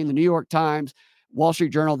Magazine, the New York Times, Wall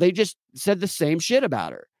Street Journal. They just said the same shit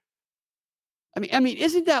about her. I mean,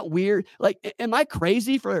 isn't that weird? Like, am I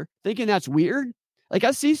crazy for thinking that's weird? Like,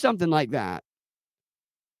 I see something like that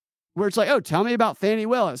where it's like, oh, tell me about Fani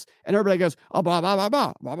Willis. And everybody goes, oh, blah, blah, blah,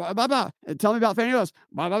 blah, blah, blah, blah, blah. And tell me about Fani Willis,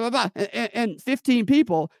 blah, blah, blah, blah. And 15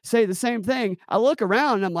 people say the same thing. I look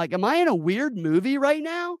around and I'm like, am I in a weird movie right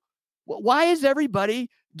now? Why is everybody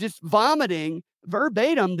just vomiting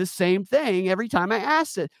verbatim the same thing every time I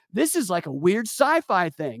ask it? This is like a weird sci-fi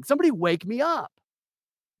thing. Somebody wake me up.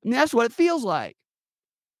 I mean, that's what it feels like.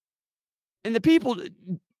 And the people,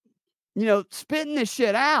 spitting this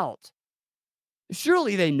shit out,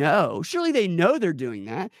 surely they know. Surely they know they're doing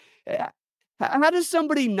that. How does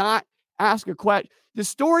somebody not ask a question? The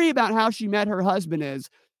story about how she met her husband is,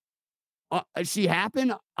 she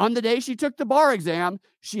happened on the day she took the bar exam.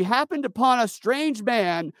 She happened upon a strange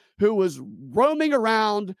man who was roaming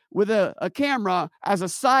around with a camera as a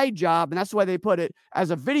side job. And that's why they put it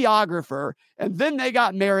as a videographer. And then they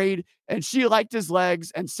got married and she liked his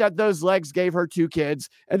legs and said those legs gave her 2 kids.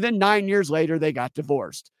 And then 9 years later, they got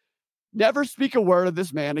divorced. Never speak a word of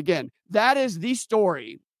this man again. That is the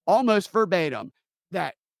story, almost verbatim,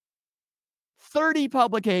 that 30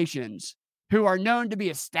 publications who are known to be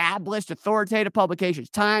established, authoritative publications,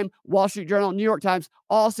 Time, Wall Street Journal, New York Times,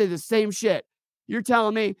 all say the same shit. You're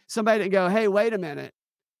telling me somebody didn't go, hey, wait a minute.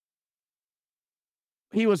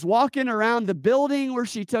 He was walking around the building where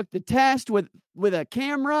she took the test with a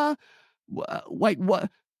camera. Like,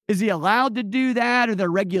 what? Is he allowed to do that? Are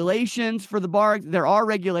there regulations for the bar? There are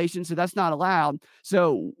regulations, so that's not allowed.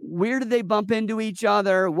 So where did they bump into each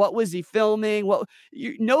other? What was he filming?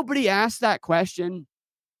 Nobody asked that question.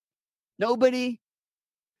 Nobody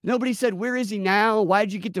said, where is he now? Why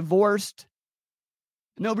did you get divorced?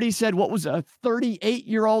 Nobody said, what was a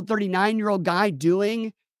 38-year-old, 39-year-old guy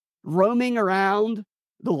doing, roaming around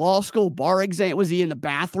the law school bar exam? Was he in the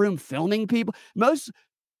bathroom filming people? Most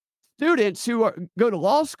students who go to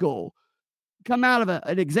law school come out of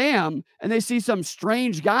an exam and they see some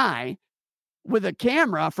strange guy with a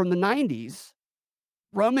camera from the 90s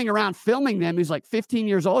roaming around filming them, who's like 15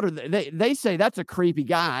 years older. They say that's a creepy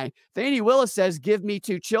guy. Fani Willis says, give me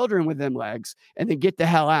 2 children with them legs and then get the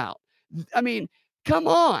hell out. I mean, come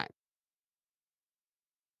on.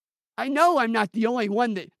 I know I'm not the only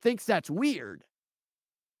one that thinks that's weird.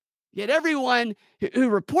 Yet everyone who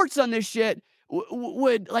reports on this shit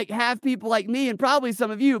would like have people like me and probably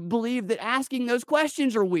some of you believe that asking those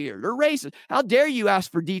questions are weird or racist. How dare you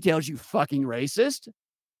ask for details, you fucking racist?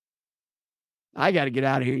 I got to get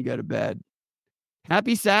out of here and go to bed.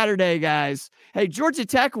 Happy Saturday, guys. Hey, Georgia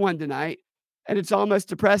Tech won tonight, and it's almost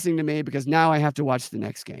depressing to me because now I have to watch the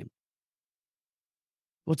next game.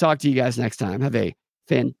 We'll talk to you guys next time. Have a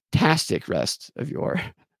fantastic rest of your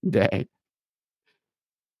day.